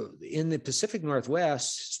 In the Pacific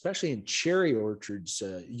Northwest, especially in cherry orchards,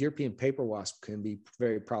 European paper wasp can be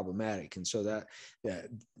very problematic. And so that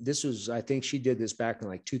this was, I think she did this back in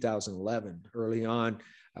like 2011, early on,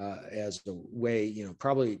 as a way,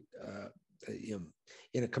 probably,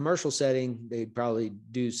 in a commercial setting, they'd probably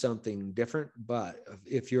do something different. But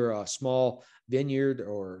if you're a small vineyard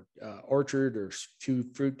or orchard or few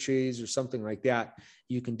fruit trees or something like that,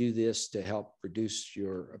 you can do this to help reduce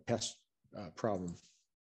your pest problem.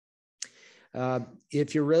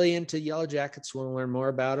 If you're really into yellow jackets, want to learn more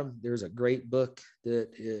about them, there's a great book that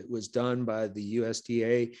it was done by the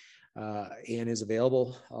USDA and is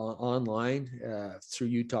available online through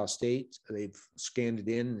Utah State. They've scanned it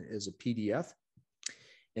in as a PDF.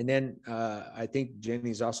 And then I think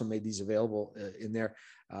Jenny's also made these available in there.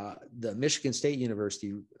 The Michigan State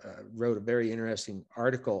University wrote a very interesting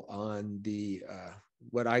article on the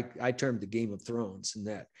what I termed the Game of Thrones, and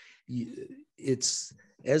that it's,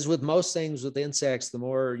 as with most things with insects, the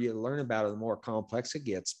more you learn about it, the more complex it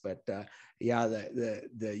gets. But the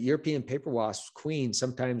European paper wasp queen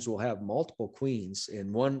sometimes will have multiple queens,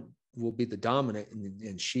 and one will be the dominant,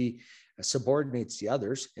 and she subordinates the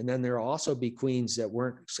others. And then there will also be queens that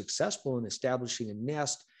weren't successful in establishing a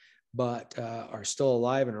nest, but are still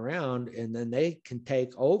alive and around, and then they can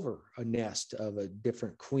take over a nest of a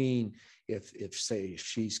different queen if say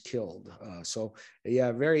she's killed. So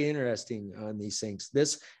yeah, very interesting on these things.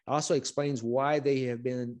 This also explains why they have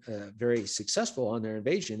been very successful on their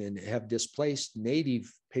invasion and have displaced native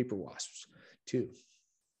paper wasps too.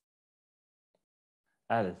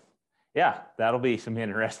 That is, yeah, that'll be some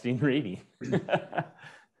interesting reading.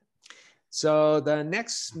 So the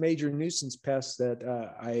next major nuisance pests that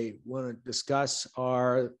I want to discuss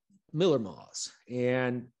are miller moths.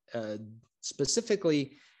 And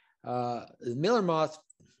specifically, the miller moth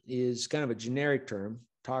is kind of a generic term,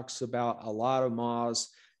 talks about a lot of moths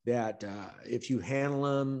that if you handle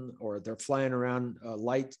them or they're flying around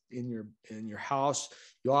light in your house,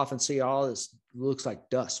 you often see all this looks like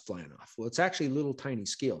dust flying off. Well, it's actually little tiny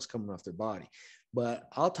scales coming off their body. But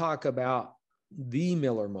I'll talk about the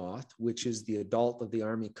miller moth, which is the adult of the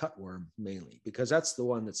army cutworm mainly, because that's the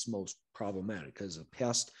one that's most problematic as a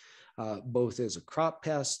pest, both as a crop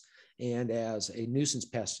pest and as a nuisance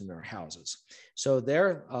pest in our houses. So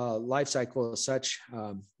their life cycle is such,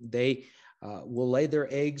 they will lay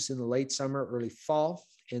their eggs in the late summer, early fall,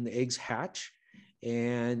 and the eggs hatch.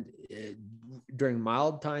 And during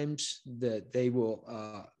mild times, that they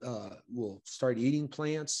will start eating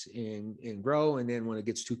plants and grow. And then when it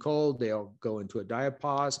gets too cold, they'll go into a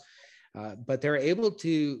diapause. But they're able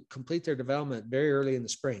to complete their development very early in the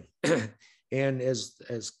spring. And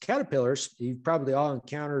as caterpillars, you've probably all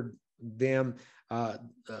encountered them,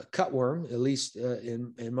 cutworm, at least,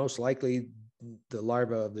 and most likely the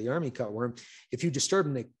larva of the army cutworm. If you disturb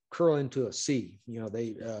them, they curl into a C.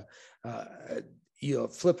 They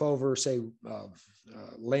flip over, say,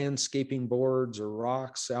 landscaping boards or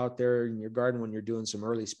rocks out there in your garden when you're doing some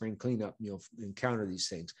early spring cleanup. You'll encounter these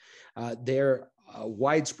things. They're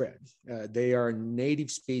widespread. They are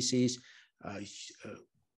native species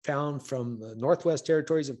found from the Northwest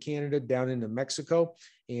Territories of Canada down into Mexico,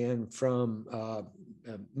 and from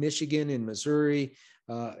Michigan and Missouri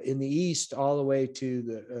in the east all the way to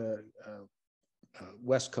the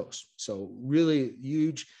West Coast. So really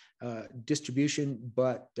huge distribution,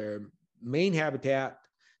 but their main habitat,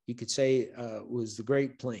 you could say, was the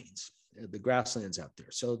Great Plains, the grasslands out there.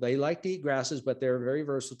 So they like to eat grasses, but they're very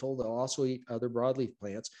versatile. They'll also eat other broadleaf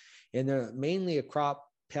plants, and they're mainly a crop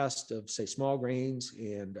pest of, say, small grains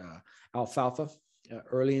and alfalfa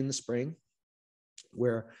early in the spring,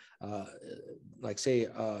 where like say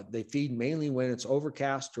they feed mainly when it's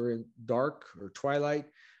overcast or in dark or twilight,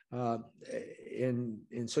 and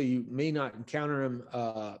so you may not encounter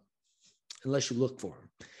them unless you look for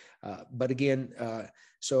them. But again,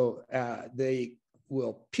 so they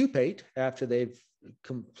will pupate after they've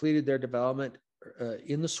completed their development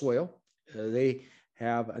in the soil. They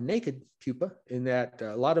have a naked pupa, in that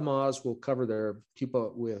a lot of moths will cover their pupa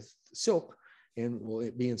with silk and will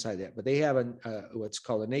be inside that. But they have what's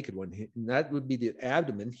called a naked one, and that would be the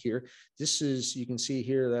abdomen here. This is, you can see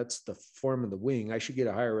here, that's the form of the wing. I should get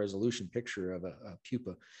a higher resolution picture of a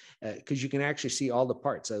pupa, because you can actually see all the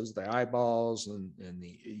parts. Those are the eyeballs, and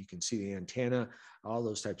you can see the antenna, all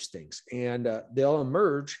those types of things. And they'll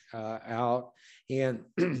emerge out, and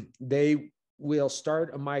they will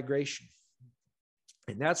start a migration.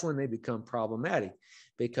 And that's when they become problematic,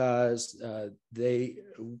 because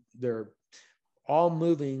they're all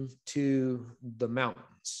moving to the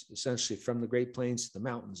mountains, essentially from the Great Plains to the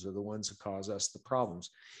mountains are the ones that cause us the problems.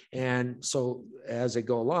 And so as they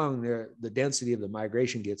go along, the density of the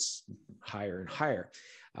migration gets higher and higher.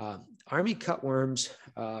 Army cutworms,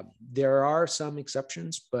 there are some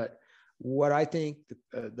exceptions, but what I think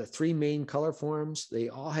the three main color forms, they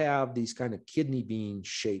all have these kind of kidney bean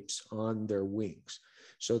shapes on their wings.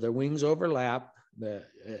 So their wings overlap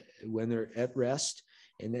when they're at rest.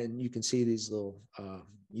 And then you can see these little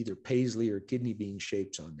either paisley or kidney bean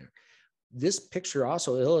shapes on there. This picture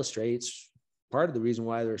also illustrates part of the reason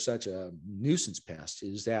why they're such a nuisance pest,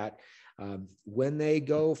 is that when they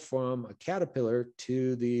go from a caterpillar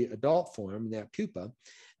to the adult form, that pupa,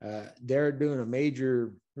 they're doing a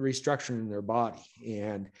major restructuring in their body,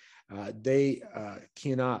 and they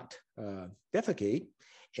cannot defecate.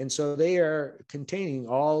 And so they are containing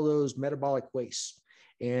all those metabolic wastes.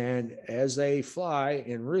 And as they fly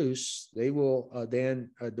and roost, they will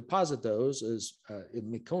then deposit those as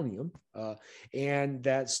meconium, and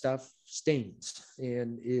that stuff stains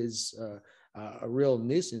and is a real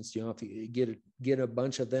nuisance. If you get a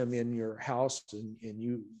bunch of them in your house and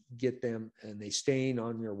you get them and they stain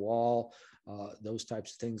on your wall, those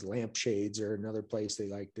types of things. Lampshades are another place they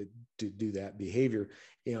like to do that behavior.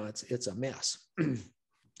 It's a mess.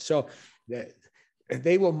 So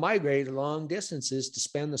they will migrate long distances to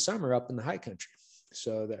spend the summer up in the high country.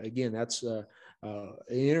 So again, that's an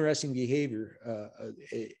interesting behavior.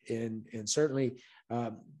 And certainly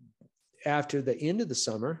after the end of the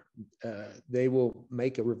summer, they will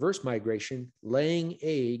make a reverse migration, laying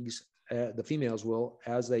eggs, the females will,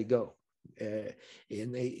 as they go.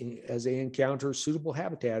 As they encounter suitable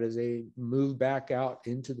habitat, as they move back out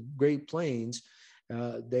into the Great Plains,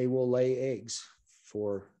 they will lay eggs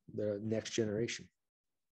for the next generation.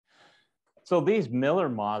 So these Miller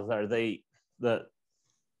moths, are they the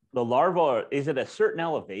larva? Is it a certain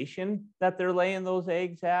elevation that they're laying those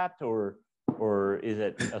eggs at, or is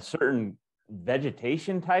it a certain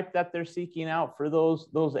vegetation type that they're seeking out for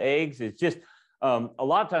those eggs? It's just a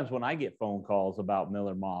lot of times when I get phone calls about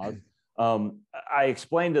Miller moths, I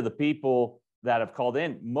explain to the people that have called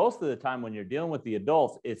in, most of the time when you're dealing with the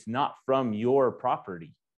adults, it's not from your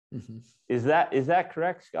property. Mm-hmm. Is that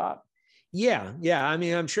correct, Scott? Yeah. I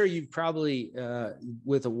mean, I'm sure you've probably,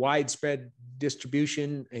 with a widespread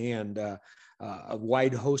distribution and a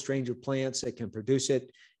wide host range of plants that can produce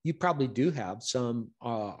it, you probably do have some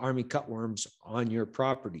Army cutworms on your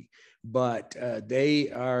property, but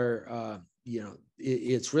they are,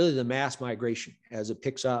 it's really the mass migration as it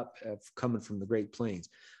picks up coming from the Great Plains.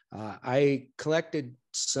 I collected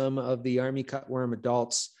some of the Army cutworm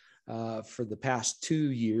adults for the past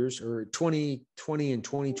 2 years, or 2020 and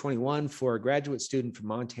 2021, for a graduate student from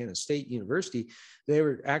Montana State University. They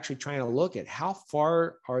were actually trying to look at how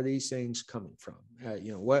far are these things coming from?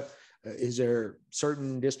 What is there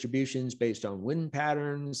certain distributions based on wind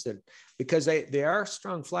patterns, that because they are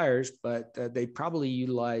strong flyers, but they probably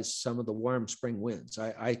utilize some of the warm spring winds.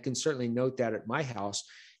 I can certainly note that at my house.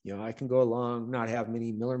 I can go along, not have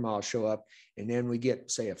many Miller moths show up, and then we get,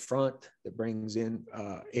 say, a front that brings in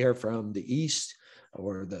air from the east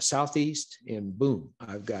or the southeast, and boom,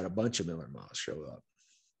 I've got a bunch of Miller moths show up.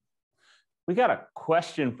 We got a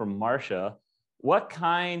question from Marcia. What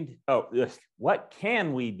can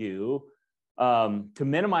we do to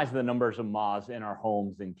minimize the numbers of moths in our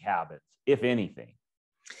homes and cabins, if anything?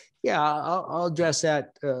 Yeah, I'll address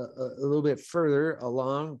that a little bit further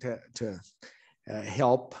along to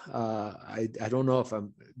help. I don't know if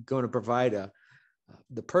I'm going to provide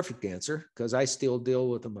the perfect answer, because I still deal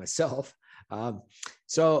with them myself. They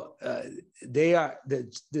are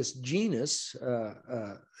this genus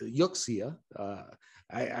Euxia.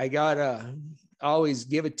 I gotta always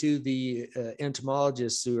give it to the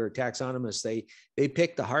entomologists who are taxonomists. They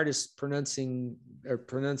pick the hardest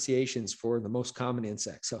pronunciations for the most common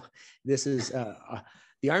insects. So this is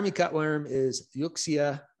the Army cutworm is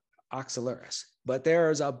Euxia oxalaris, but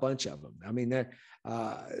there's a bunch of them. I mean,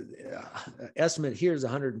 estimate here is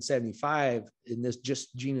 175 in this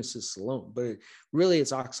just genus alone, but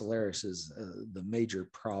it's oxalaris is the major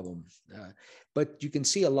problem. But you can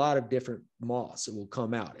see a lot of different moths that will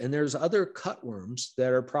come out, and there's other cutworms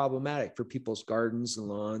that are problematic for people's gardens and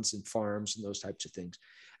lawns and farms and those types of things.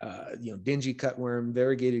 Dingy cutworm,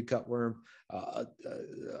 variegated cutworm.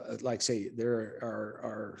 Like I say, there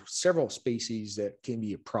are several species that can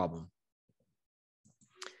be a problem.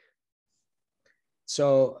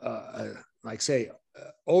 So, like I say,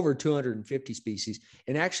 over 250 species.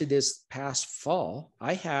 And actually this past fall,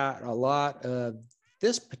 I had a lot of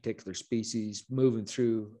this particular species moving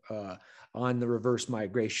through on the reverse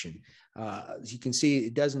migration. As you can see,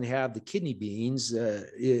 it doesn't have the kidney beans.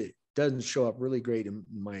 It doesn't show up really great in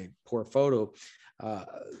my poor photo.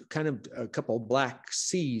 Kind of a couple of black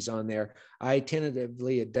C's on there. I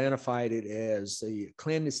tentatively identified it as the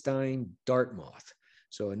clandestine dart moth.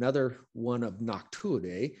 So another one of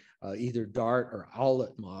Noctuidae, either dart or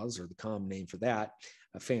owlet moths are the common name for that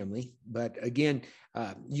family. But again,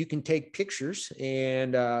 you can take pictures,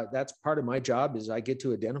 and that's part of my job is I get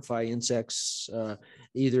to identify insects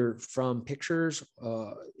either from pictures.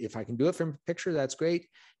 If I can do it from a picture, that's great.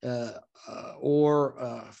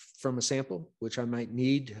 Or from a sample, which I might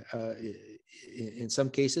need in some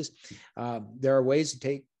cases. There are ways to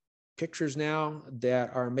take pictures now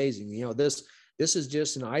that are amazing. This is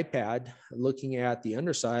just an iPad looking at the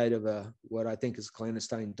underside of what I think is a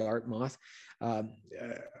clandestine dart moth.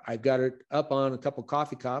 I've got it up on a couple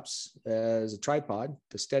coffee cups as a tripod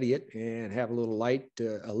to steady it and have a little light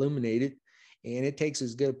to illuminate it. And it takes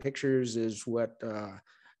as good pictures as what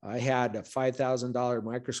I had a $5,000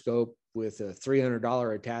 microscope with a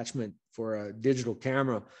 $300 attachment for a digital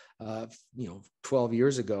camera, 12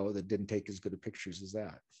 years ago that didn't take as good of pictures as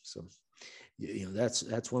that. So,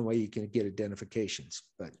 that's one way you can get identifications.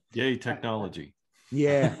 But yay, technology.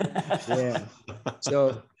 Yeah.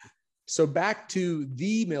 So back to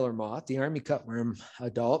the Miller moth, the Army cutworm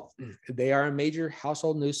adult. They are a major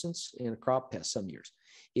household nuisance and a crop pest some years.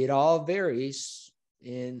 It all varies,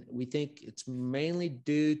 and we think it's mainly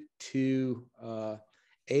due to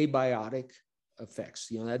abiotic effects.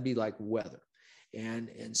 That'd be like weather,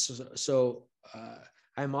 and so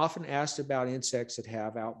I'm often asked about insects that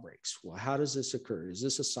have outbreaks. Well, how does this occur? Is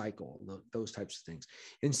this a cycle? Those types of things.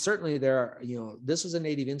 And certainly there are, this is a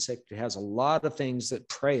native insect that has a lot of things that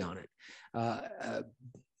prey on it.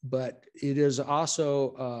 But it is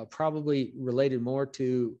also probably related more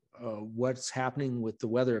to what's happening with the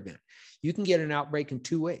weather event. You can get an outbreak in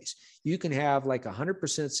two ways. You can have like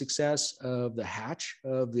 100% success of the hatch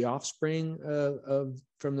of the offspring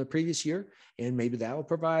from the previous year, and maybe that will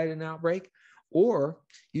provide an outbreak. Or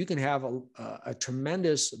you can have a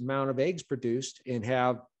tremendous amount of eggs produced and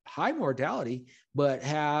have high mortality, but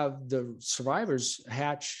have the survivors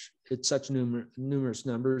hatch at such numerous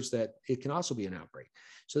numbers that it can also be an outbreak.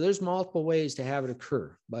 So there's multiple ways to have it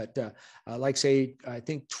occur. But like say, I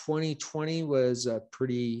think 2020 was a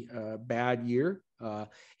pretty bad year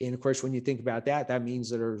And of course, when you think about that, that means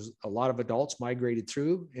that there's a lot of adults migrated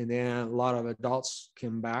through, and then a lot of adults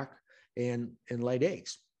came back and laid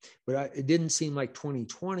eggs. But it didn't seem like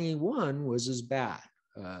 2021 was as bad,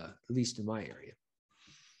 at least in my area.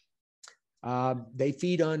 They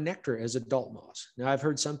feed on nectar as adult moths. Now, I've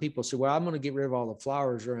heard some people say, well, I'm going to get rid of all the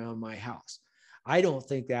flowers around my house. I don't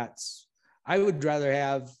think that's, I would rather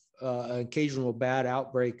have an occasional bad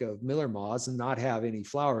outbreak of miller moths and not have any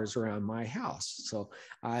flowers around my house. So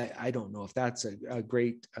I don't know if that's a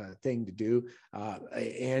great thing to do.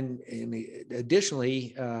 And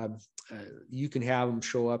additionally, you can have them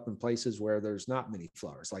show up in places where there's not many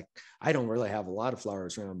flowers. Like I don't really have a lot of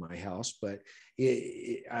flowers around my house, but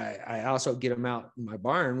I also get them out in my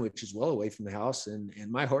barn, which is well away from the house, and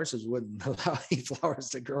my horses wouldn't allow any flowers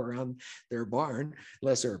to grow around their barn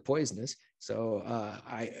unless they're poisonous. So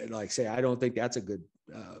I don't think that's a good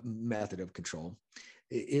method of control.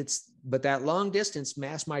 But that long distance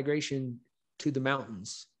mass migration to the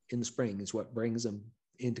mountains in the spring is what brings them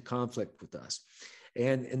into conflict with us.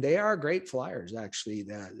 And they are great flyers, actually.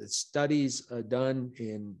 The studies done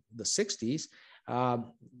in the 60s,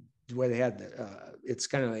 where they had, it's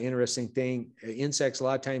kind of an interesting thing. Insects, a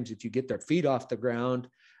lot of times, if you get their feet off the ground,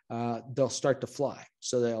 they'll start to fly.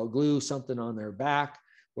 So they'll glue something on their back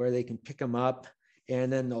where they can pick them up, and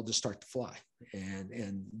then they'll just start to fly.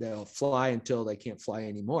 And they'll fly until they can't fly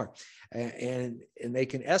anymore. And they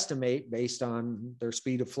can estimate, based on their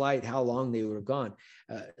speed of flight, how long they would have gone.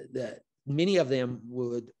 Many of them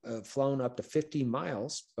would have flown up to 50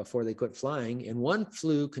 miles before they quit flying, and one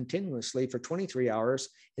flew continuously for 23 hours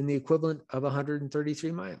in the equivalent of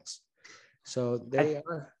 133 miles. So they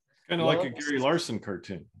are kind of like a Gary Larson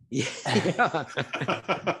cartoon. Yeah,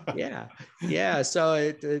 yeah. So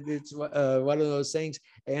it's one of those things,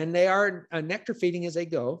 and they are nectar feeding as they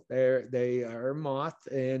go. They are moth,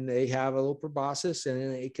 and they have a little proboscis,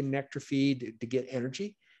 and they can nectar feed to get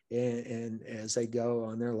energy. And as they go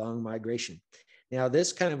on their long migration. Now,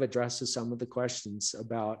 this kind of addresses some of the questions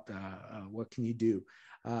about what can you do.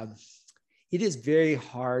 It is very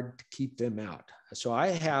hard to keep them out. So I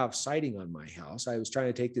have siding on my house. I was trying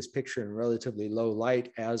to take this picture in relatively low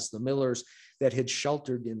light as the millers that had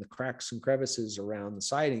sheltered in the cracks and crevices around the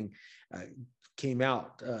siding came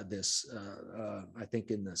out I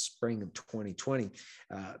think in the spring of 2020.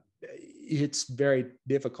 It's very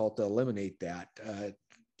difficult to eliminate that.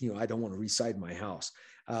 I don't want to reside my house.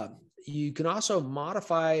 You can also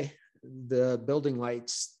modify the building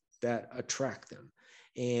lights that attract them.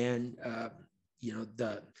 And,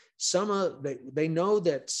 they know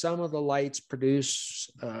that some of the lights produce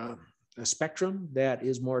a spectrum that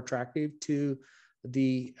is more attractive to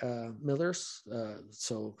the millers.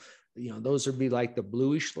 So, those would be like the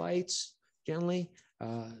bluish lights generally.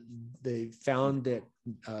 They found that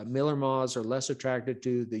miller moths are less attracted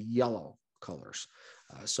to the yellow colors.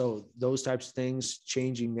 So those types of things,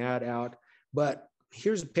 changing that out. But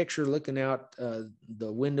here's a picture looking out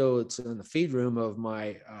the window. It's in the feed room of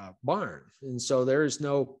my barn. And so there's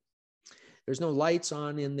no lights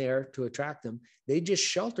on in there to attract them. They just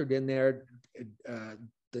sheltered in there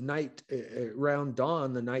the night around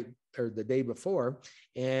dawn, the night or the day before.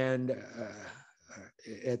 And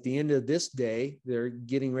at the end of this day, they're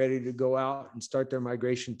getting ready to go out and start their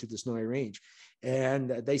migration to the snowy range. And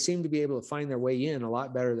they seem to be able to find their way in a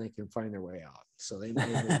lot better than they can find their way out. So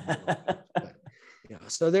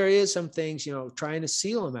so there is some things, trying to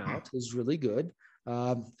seal them out is really good.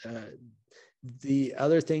 The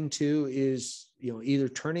other thing too is, either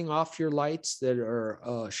turning off your lights that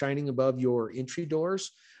are shining above your entry doors,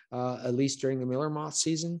 at least during the miller moth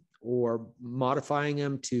season, or modifying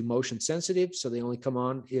them to motion sensitive, so they only come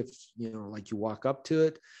on if, like you walk up to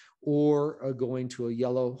it, or going to a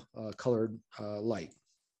yellow colored light.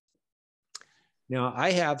 Now,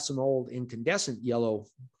 I have some old incandescent yellow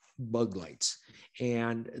bug lights,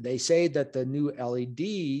 and they say that the new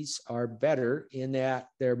LEDs are better in that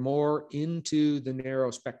they're more into the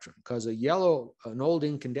narrow spectrum, because an old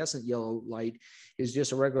incandescent yellow light is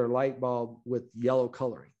just a regular light bulb with yellow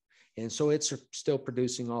coloring. And so it's still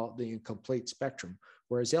producing all the incomplete spectrum,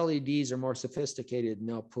 whereas LEDs are more sophisticated and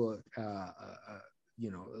they'll put,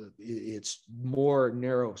 it's more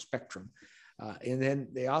narrow spectrum. And then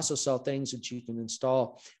they also sell things that you can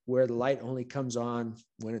install where the light only comes on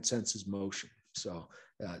when it senses motion. So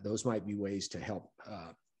those might be ways to help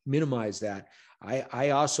minimize that.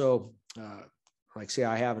 I also,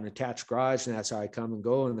 I have an attached garage, and that's how I come and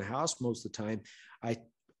go in the house most of the time. I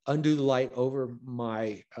undo the light over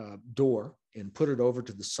my door and put it over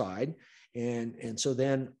to the side. And so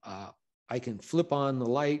then I can flip on the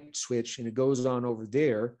light switch and it goes on over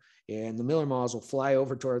there, and the miller moths will fly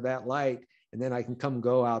over toward that light. and then I can come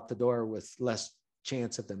go out the door with less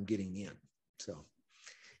chance of them getting in. So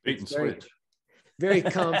bait and switch. Very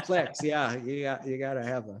complex. Yeah, you got to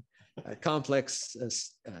have a complex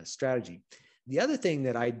strategy. The other thing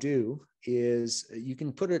that I do is you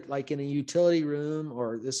can put it like in a utility room,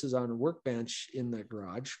 or this is on a workbench in the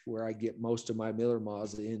garage where I get most of my Miller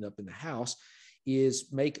moths that end up in the house,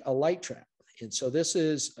 is make a light trap. And so this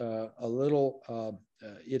is a little,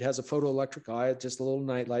 it has a photoelectric eye, just a little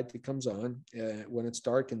night light that comes on when it's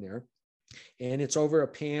dark in there. And it's over a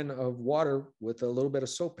pan of water with a little bit of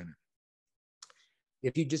soap in it.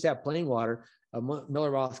 If you just have plain water, a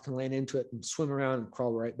Miller moth can land into it and swim around and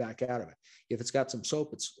crawl right back out of it. If it's got some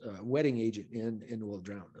soap, it's a wetting agent and will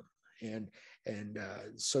drown them. And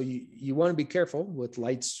so you want to be careful with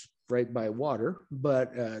lights right by water,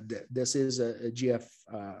 but this is a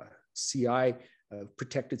GFCI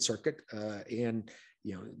protected circuit, and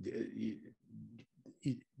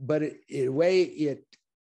but in a way it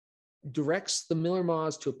directs the Miller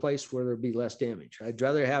moths to a place where there'll be less damage. I'd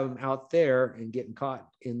rather have them out there and getting caught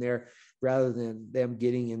in there rather than them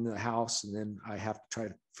getting in the house, and then I have to try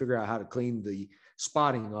to figure out how to clean the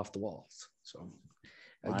spotting off the walls. So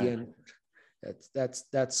again, that's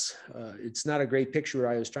it's not a great picture.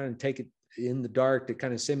 I was trying to take it in the dark to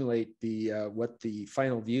kind of simulate the what the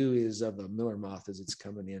final view is of a Miller moth as it's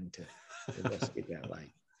coming in to investigate that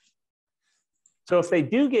light. So if they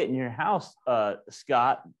do get in your house,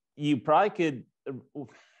 Scott, you probably could,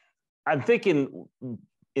 I'm thinking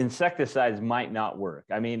insecticides might not work.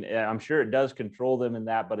 I mean, I'm sure it does control them in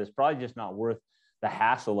that, but it's probably just not worth the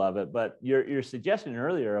hassle of it. But your suggestion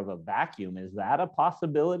earlier of a vacuum, is that a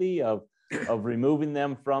possibility of removing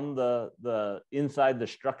them from the inside the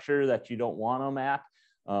structure that you don't want them at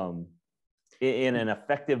in an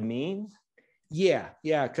effective means? Yeah,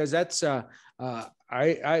 because that's I've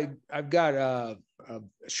got a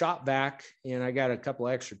shop vac, and I got a couple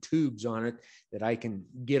extra tubes on it that I can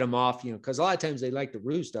get them off, because a lot of times they like to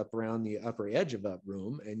roost up around the upper edge of a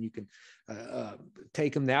room, and you can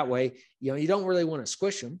take them that way. You don't really want to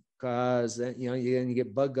squish them, because then you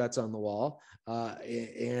get bug guts on the wall,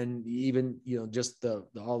 and even just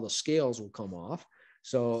all the scales will come off.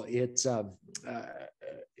 So it's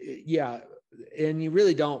yeah. And you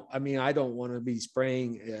really don't, I don't want to be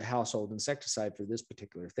spraying a household insecticide for this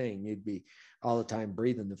particular thing. You'd be all the time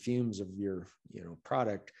breathing the fumes of your,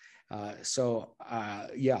 product.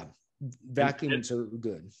 Yeah, vacuums are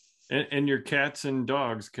good. And your cats and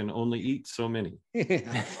dogs can only eat so many.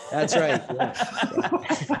 That's right.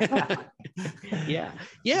 Yeah.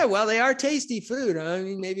 Yeah. Well, they are tasty food.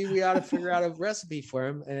 Maybe we ought to figure out a recipe for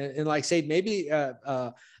them. And like say, maybe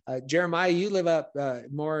Jeremiah, you live up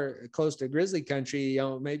more close to grizzly country.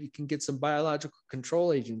 Maybe you can get some biological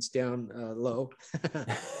control agents down low.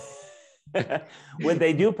 When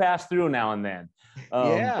they do pass through now and then.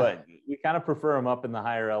 Yeah. But we kind of prefer them up in the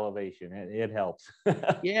higher elevation. It helps.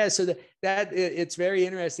 Yeah, so that it's very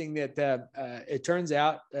interesting that it turns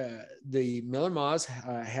out the Miller moths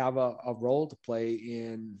have a role to play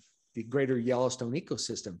in the greater Yellowstone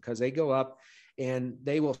ecosystem, because they go up and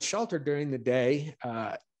they will shelter during the day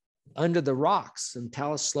under the rocks and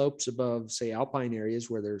talus slopes above, say, alpine areas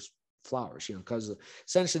where there's flowers, because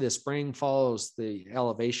essentially the spring follows the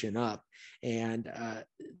elevation up, and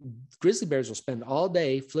grizzly bears will spend all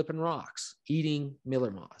day flipping rocks eating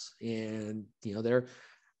Miller moths, and they're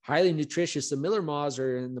highly nutritious. The Miller moths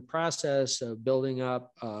are in the process of building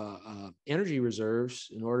up energy reserves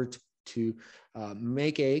in order to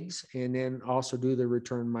make eggs and then also do the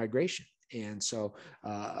return migration. And so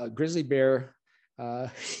a grizzly bear,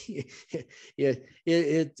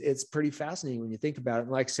 it's pretty fascinating when you think about it.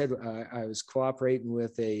 And like I said, I was cooperating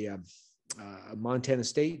with a Montana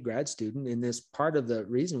State grad student, and this part of the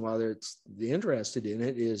reason why they're interested in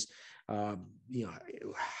it is,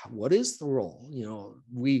 what is the role?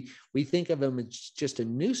 We think of them as just a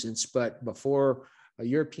nuisance, but before a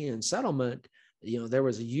European settlement, there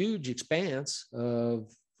was a huge expanse of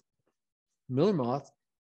Miller moth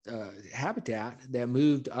habitat that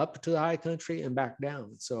moved up to the high country and back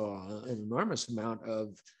down. So an enormous amount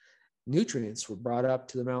of nutrients were brought up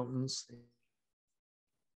to the mountains.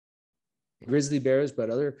 Grizzly bears, but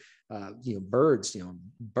other birds,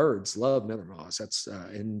 birds love Miller moths. That's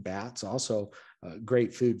and bats also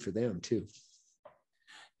great food for them too.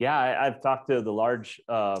 Yeah, I've talked to the large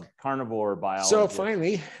carnivore biologist. So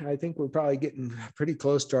finally, I think we're probably getting pretty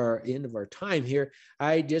close to our end of our time here.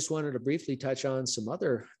 I just wanted to briefly touch on some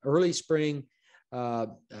other early spring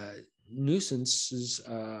nuisances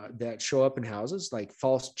that show up in houses, like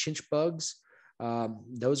false chinch bugs.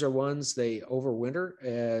 Those are ones, they overwinter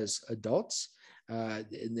as adults.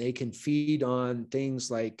 And they can feed on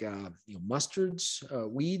things like mustards,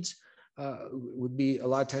 weeds. Would be a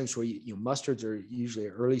lot of times where mustards are usually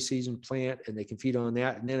an early season plant, and they can feed on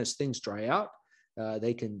that. And then as things dry out,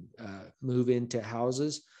 they can move into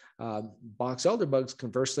houses. Box elder bugs,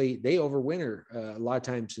 conversely, they overwinter a lot of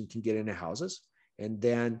times and can get into houses, and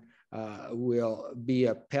then will be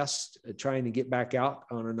a pest trying to get back out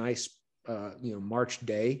on a nice March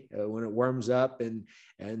day when it warms up, and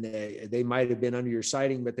they might have been under your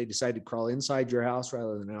siding, but they decided to crawl inside your house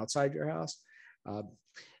rather than outside your house.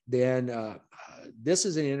 Then this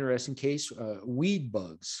is an interesting case, weed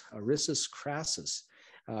bugs, Rhesus crassus.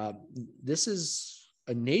 This is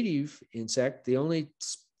a native insect. The only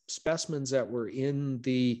specimens that were in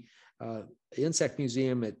the insect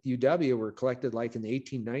museum at UW were collected like in the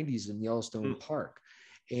 1890s in Yellowstone Park.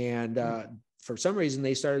 And for some reason,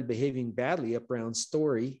 they started behaving badly up around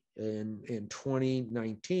Story in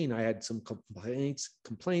 2019. I had some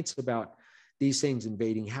complaints about these things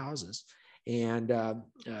invading houses. And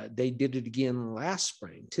they did it again last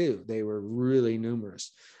spring too. They were really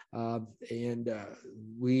numerous.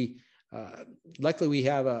 Luckily we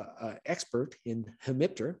have a expert in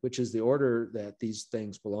Hemipter, which is the order that these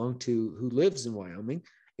things belong to, who lives in Wyoming,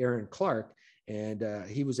 Aaron Clark. And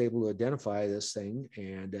he was able to identify this thing.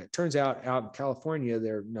 And it turns out in California,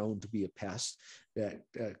 they're known to be a pest that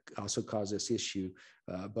also caused this issue.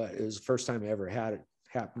 But it was the first time I ever had it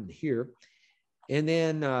happen here. And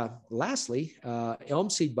then lastly, elm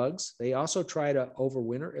seed bugs. They also try to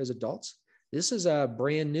overwinter as adults. This is a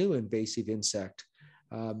brand new invasive insect.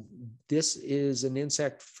 This is an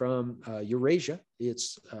insect from Eurasia.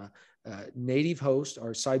 Its native host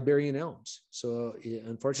are Siberian elms. So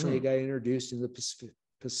unfortunately, it got introduced in the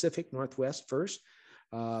Pacific Northwest first.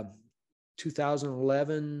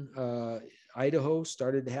 2011, Idaho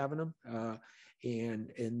started having them.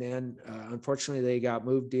 And then unfortunately they got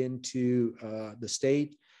moved into the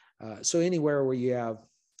state. So anywhere where you have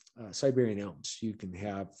Siberian elms, you can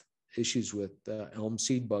have issues with elm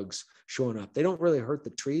seed bugs showing up. They don't really hurt the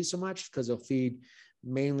trees so much because they'll feed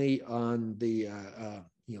mainly on the,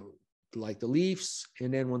 like the leaves.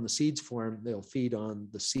 And then when the seeds form, they'll feed on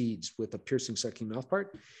the seeds with a piercing sucking mouth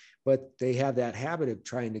part. But they have that habit of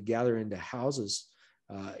trying to gather into houses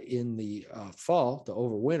in the fall to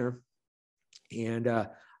overwinter. And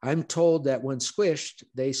I'm told that when squished,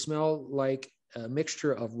 they smell like a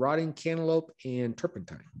mixture of rotting cantaloupe and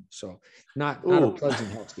turpentine. So not a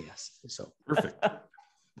pleasant house gas. So perfect.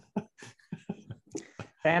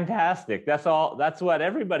 Fantastic. That's what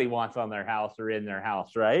everybody wants on their house or in their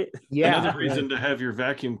house, right? Yeah. Another reason to have your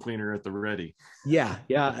vacuum cleaner at the ready. Yeah,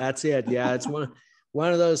 that's it. Yeah, it's one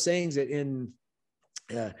of those things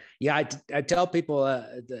that I tell people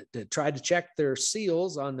to try to check their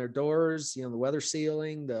seals on their doors, the weather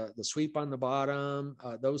sealing, the sweep on the bottom,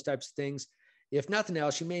 those types of things. If nothing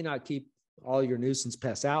else, you may not keep all your nuisance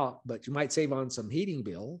pests out, but you might save on some heating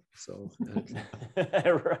bill. So,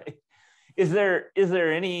 right. Is there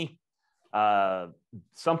any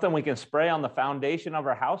something we can spray on the foundation of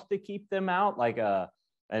our house to keep them out, like an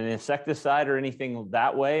insecticide or anything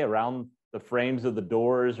that way around the frames of the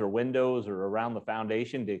doors or windows or around the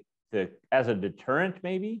foundation to as a deterrent,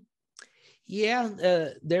 maybe? Yeah,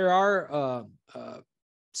 there are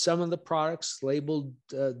some of the products labeled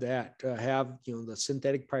that have the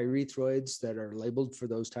synthetic pyrethroids that are labeled for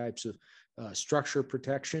those types of structure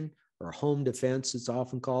protection or home defense, it's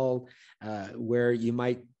often called, where you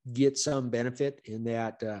might get some benefit in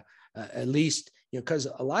that, at least, because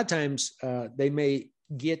a lot of times they may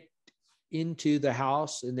get into the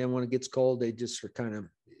house, and then when it gets cold, they just are kind of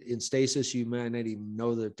in stasis. You might not even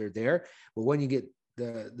know that they're there. But when you get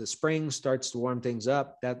the spring starts to warm things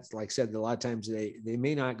up, that's, like I said, a lot of times they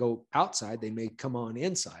may not go outside, they may come on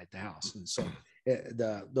inside the house. And so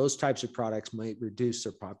those types of products might reduce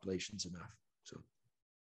their populations enough. So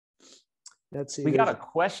let's see. We got a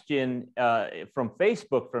question from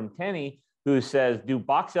Facebook from Tenny, who says, do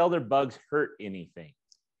box elder bugs hurt anything?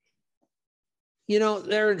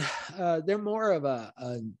 They're more of a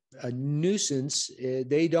nuisance.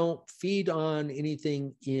 They don't feed on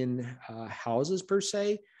anything in houses per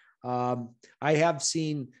se. I have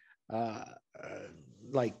seen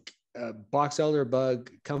like a box elder bug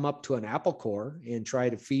come up to an apple core and try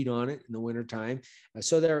to feed on it in the wintertime.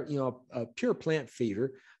 So they're, a pure plant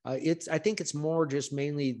feeder. I think it's more just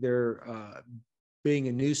mainly they're being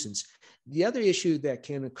a nuisance. The other issue that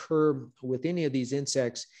can occur with any of these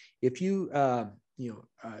insects, if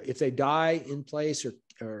if they die in place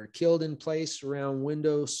or killed in place around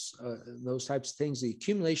windows, those types of things, the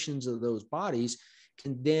accumulations of those bodies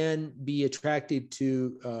can then be attracted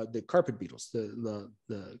to the carpet beetles.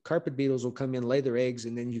 The carpet beetles will come in, lay their eggs,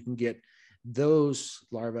 and then you can get those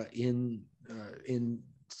larvae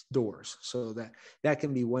indoors. So that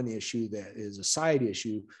can be one issue that is a side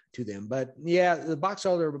issue to them. But yeah, the box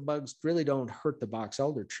elder bugs really don't hurt the box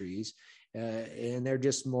elder trees, and they're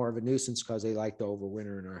just more of a nuisance because they like to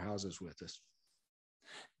overwinter in our houses with us.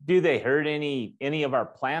 Do they hurt any of our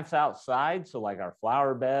plants outside? So like our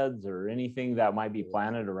flower beds or anything that might be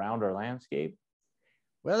planted around our landscape?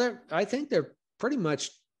 Well, I think they're pretty much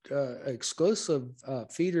exclusive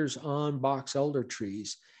feeders on box elder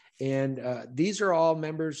trees. And these are all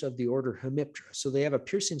members of the order Hemiptera. So they have a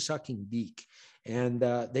piercing sucking beak, and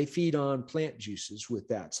they feed on plant juices with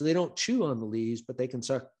that. So they don't chew on the leaves, but they can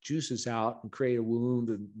suck juices out and create a wound,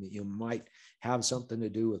 and you might have something to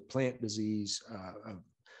do with plant disease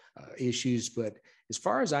issues. But as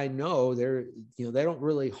far as I know, they don't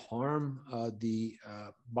really harm the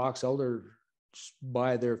box elder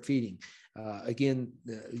by their feeding. Again,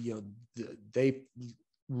 they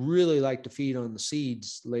really like to feed on the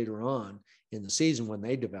seeds later on in the season when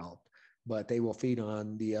they develop, but they will feed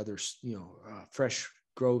on the other, fresh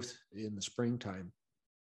growth in the springtime.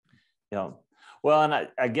 Yeah. Well, and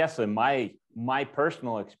I guess in my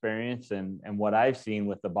personal experience and what I've seen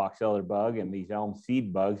with the box elder bug and these elm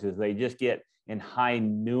seed bugs is they just get in high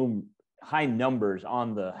numbers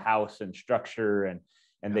on the house and structure, and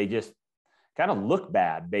they just kind of look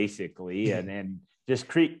bad basically, and just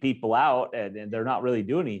creep people out, and they're not really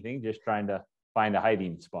doing anything, just trying to find a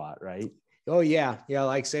hiding spot, right? Oh yeah.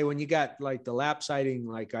 Like say when you got like the lap siding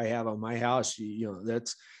like I have on my house,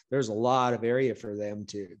 there's a lot of area for them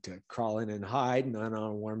to crawl in and hide, and then on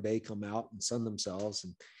a warm day come out and sun themselves.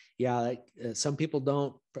 And some people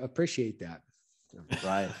don't appreciate that.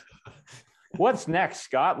 Right. What's next,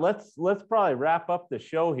 Scott? Let's probably wrap up the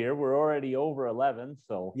show here. We're already over 11.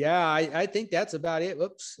 So yeah, I think that's about it.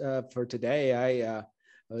 For today. I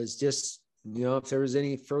was just, if there was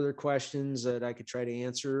any further questions that I could try to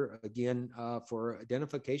answer, again, for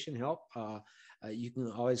identification help, you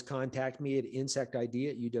can always contact me at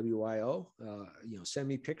insectid@uwio. Send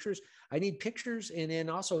me pictures. I need pictures, and then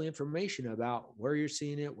also information about where you're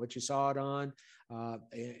seeing it, what you saw it on,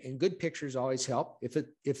 and good pictures always help. If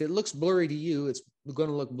it looks blurry to you, it's going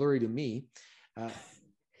to look blurry to me.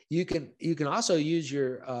 You can also use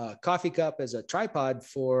your coffee cup as a tripod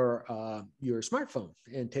for your smartphone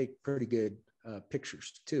and take pretty good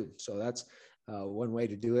pictures too. So that's one way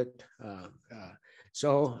to do it.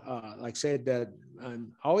 Like I said,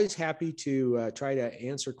 I'm always happy to try to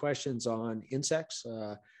answer questions on insects.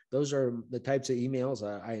 Those are the types of emails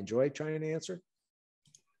I enjoy trying to answer.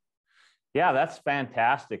 Yeah, that's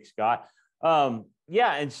fantastic, Scott.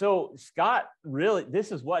 And so Scott, really,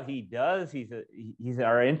 this is what he does. He's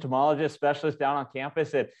our entomologist specialist down on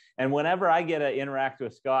campus. And whenever I get to interact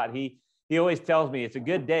with Scott, he always tells me it's a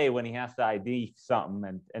good day when he has to ID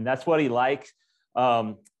something. And that's what he likes.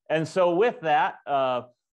 And so with that,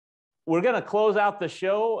 we're going to close out the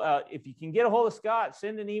show. If you can get a hold of Scott,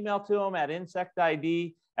 send an email to him at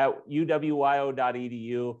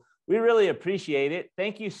insectid@uwio.edu. We really appreciate it.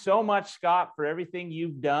 Thank you so much, Scott, for everything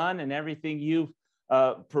you've done and everything you've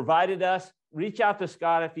provided us. Reach out to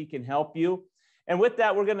Scott if he can help you. And with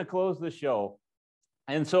that, we're going to close the show.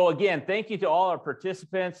 And so again, thank you to all our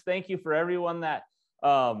participants. Thank you for everyone that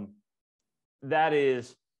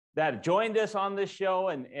joined us on this show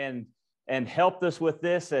and helped us with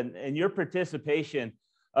this and your participation.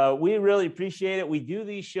 We really appreciate it. We do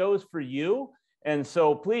these shows for you. And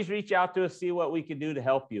so please reach out to us, see what we can do to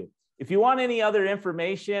help you. If you want any other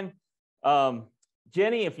information,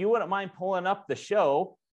 Jenny, if you wouldn't mind pulling up the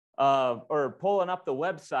show or pulling up the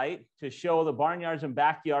website to show the Barnyards and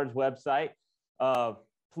Backyards website,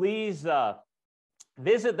 please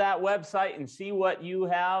visit that website and see what you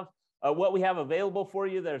have, what we have available for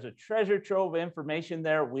you. There's a treasure trove of information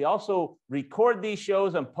there. We also record these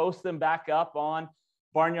shows and post them back up on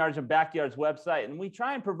Barnyards and Backyards website. And we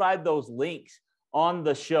try and provide those links on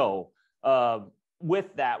the show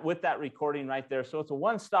with that recording right there. So it's a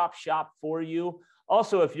one-stop shop for you.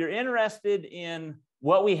 Also, if you're interested in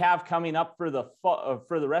what we have coming up for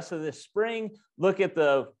the rest of this spring, look at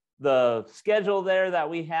the schedule there that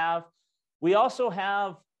we have. We also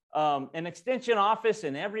have an extension office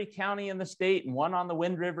in every county in the state and one on the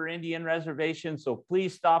Wind River Indian Reservation. So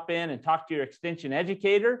please stop in and talk to your extension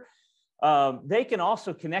educator. They can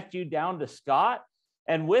also connect you down to Scott.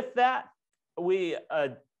 And with that,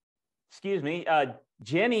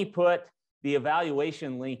 Jenny put the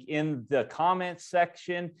evaluation link in the comments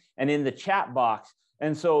section and in the chat box.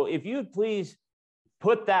 And so if you'd please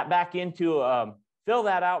put that back into, fill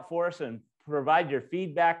that out for us and provide your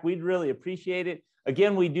feedback. We'd really appreciate it.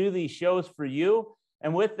 Again, we do these shows for you.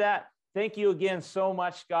 And with that, thank you again so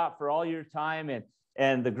much, Scott, for all your time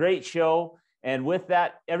and the great show. And with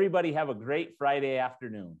that, everybody have a great Friday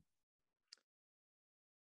afternoon.